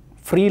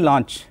 ఫ్రీ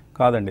లాంచ్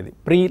కాదండి, ఇది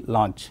pre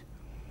launch.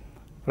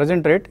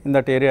 Present rate in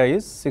that area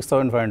is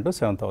 6500 to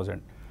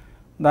 7000.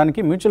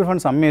 దానికి మ్యూచువల్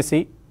ఫండ్స్ అమ్మేసి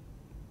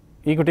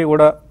ఈక్విటీ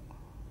కూడా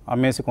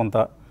అమ్మేసి కొంత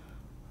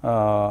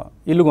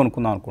ఇల్లు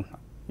కొనుక్కుందాం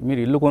అనుకుంటున్నాను.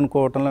 మీరు ఇల్లు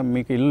కొనుక్కోవటంలో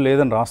మీకు ఇల్లు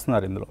లేదని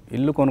రాస్తున్నారు ఇందులో.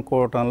 ఇల్లు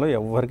కొనుక్కోవటంలో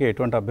ఎవరికి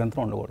ఎటువంటి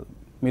అభ్యంతరం ఉండకూడదు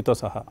మీతో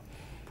సహా.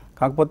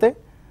 కాకపోతే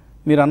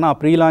మీరు అన్న ఆ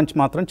ప్రీ లాంచ్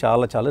మాత్రం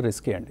చాలా చాలా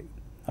రిస్కీ అండి.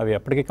 అవి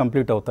ఎప్పటికీ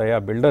కంప్లీట్ అవుతాయి, ఆ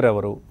బిల్డర్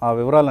ఎవరు, ఆ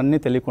వివరాలన్నీ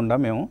తెలియకుండా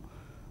మేము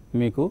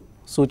మీకు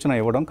సూచన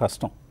ఇవ్వడం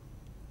కష్టం.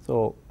 సో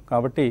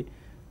కాబట్టి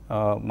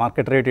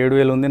మార్కెట్ రేట్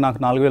 7000 ఉంది, నాకు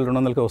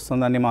 4200కి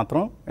వస్తుందని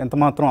మాత్రం ఎంత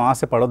మాత్రం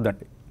ఆశ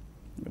పడొద్దండి.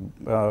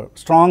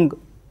 స్ట్రాంగ్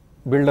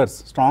బిల్డర్స్,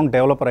 స్ట్రాంగ్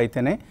డెవలపర్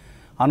అయితేనే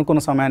అనుకున్న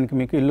సమయానికి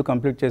మీకు ఇల్లు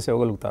కంప్లీట్ చేసి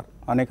ఇవ్వగలుగుతారు.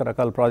 అనేక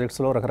రకాల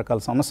ప్రాజెక్ట్స్లో రకరకాల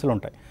సమస్యలు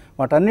ఉంటాయి.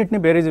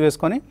 వాటన్నిటిని బేరీజ్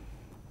వేసుకొని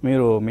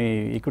మీరు మీ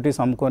ఈక్విటీస్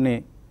అమ్ముకొని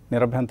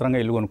నిరభ్యంతరంగా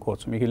ఇల్లు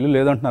కొనుక్కోవచ్చు. మీకు ఇల్లు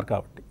లేదంటున్నారు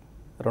కాబట్టి.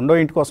 రెండో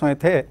ఇంటి కోసం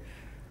అయితే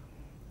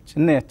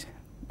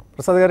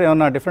ప్రసాద్ గారు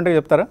ఏమన్నా డిఫరెంట్గా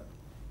చెప్తారా?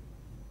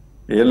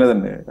 ఏం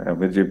లేదండి,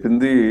 మీరు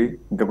చెప్పింది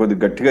ఇంకా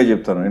కొద్దిగా గట్టిగా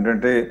చెప్తాను.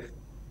 ఏంటంటే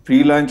ప్రీ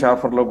లాంచ్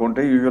ఆఫర్లో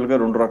కొంటే యూజువల్గా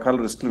 2 రకాల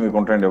రిస్కులు మీకు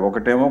ఉంటాయండి.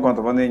 ఒకటేమో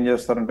కొంతమంది ఏం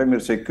చేస్తారంటే,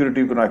 మీరు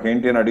సెక్యూరిటీకి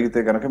నాకేంటి అని అడిగితే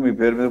కనుక మీ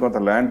పేరు మీద కొంత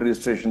ల్యాండ్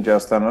రిజిస్ట్రేషన్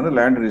చేస్తాను అని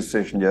ల్యాండ్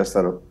రిజిస్ట్రేషన్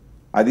చేస్తారు.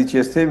 అది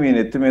చేస్తే మీ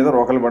నెత్తి మీద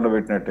రోకలి బండ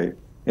పెట్టినట్టే.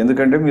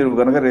 ఎందుకంటే మీరు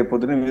కనుక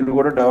రేపొద్దున మీరు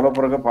కూడా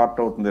డెవలపర్గా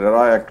పార్ట్ అవుతుంది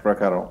రెరా యాక్ట్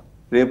ప్రకారం.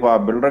 రేపు ఆ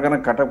బిల్డర్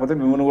కనుక కట్టకపోతే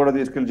మిమ్మల్ని కూడా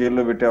తీసుకెళ్లి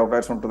జైల్లో పెట్టే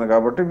అవకాశం ఉంటుంది.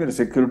 కాబట్టి మీరు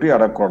సెక్యూరిటీ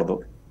అడగకూడదు.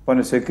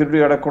 కానీ సెక్యూరిటీ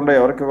అడగకుండా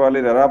ఎవరికి ఇవ్వాలి?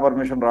 రెరా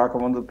పర్మిషన్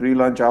రాకముందు ప్రీ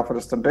లాంచ్ ఆఫర్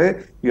ఇస్తుంటే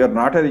you're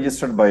not a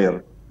registered buyer,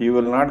 you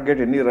will not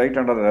get any right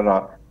under RERA.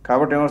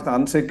 కాబట్టి ఏమొస్తుంది,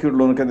 అన్సెక్యూర్డ్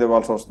లోన్ కింద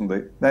ఇవ్వాల్సి వస్తుంది.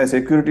 దాని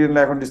సెక్యూరిటీ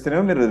లేకుండా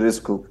ఇస్తేనే మీరు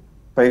రిస్క్.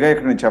 పైగా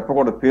ఇక్కడ నేను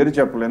చెప్పకూడదు, పేరు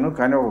చెప్పలేను,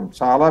 కానీ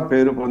చాలా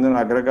పేరు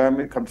పొందిన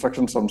అగ్రగామి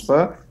కన్స్ట్రక్షన్ సంస్థ,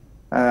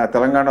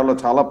 తెలంగాణలో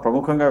చాలా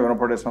ప్రముఖంగా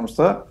వినపడే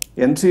సంస్థ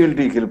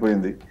NCLTకి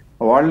వెళ్ళిపోయింది.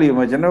 వాళ్ళు ఈ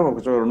మధ్యన ఒక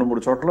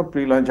 2-3 చోట్ల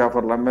ప్రీ లాంచ్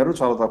ఆఫర్లు అమ్మారు,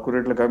 చాలా తక్కువ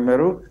రేట్లకు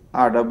అమ్మారు.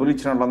 ఆ డబ్బులు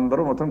ఇచ్చిన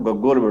వాళ్ళందరూ మొత్తం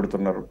గగ్గోలు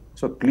పెడుతున్నారు.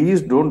 So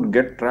please don't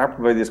get trapped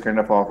by this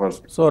kind of offers.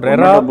 So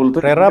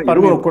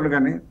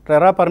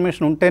RERA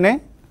permission ఉంటేనే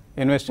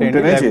ఇన్వెస్ట్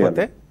చేయండి,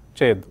 లేకపోతే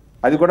చేయొద్దు.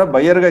 అది కూడా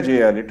బయ్యర్గా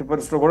చేయాలి. ఎట్టి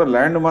పరిస్థితుల్లో కూడా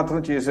ల్యాండ్ మాత్రం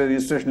చేసే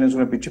రిజిస్ట్రేషన్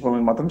చేసుకునే పిచ్చి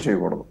పనులు మాత్రం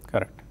చేయకూడదు.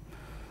 కరెక్ట్.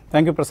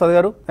 థ్యాంక్ యూ ప్రసాద్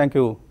గారు, థ్యాంక్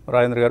యూ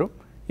రాజేంద్ర గారు.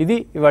 ఇది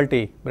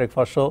ఇవాల్టి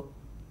breakfast show.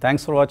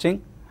 Thanks for watching.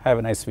 Have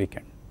a nice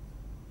weekend.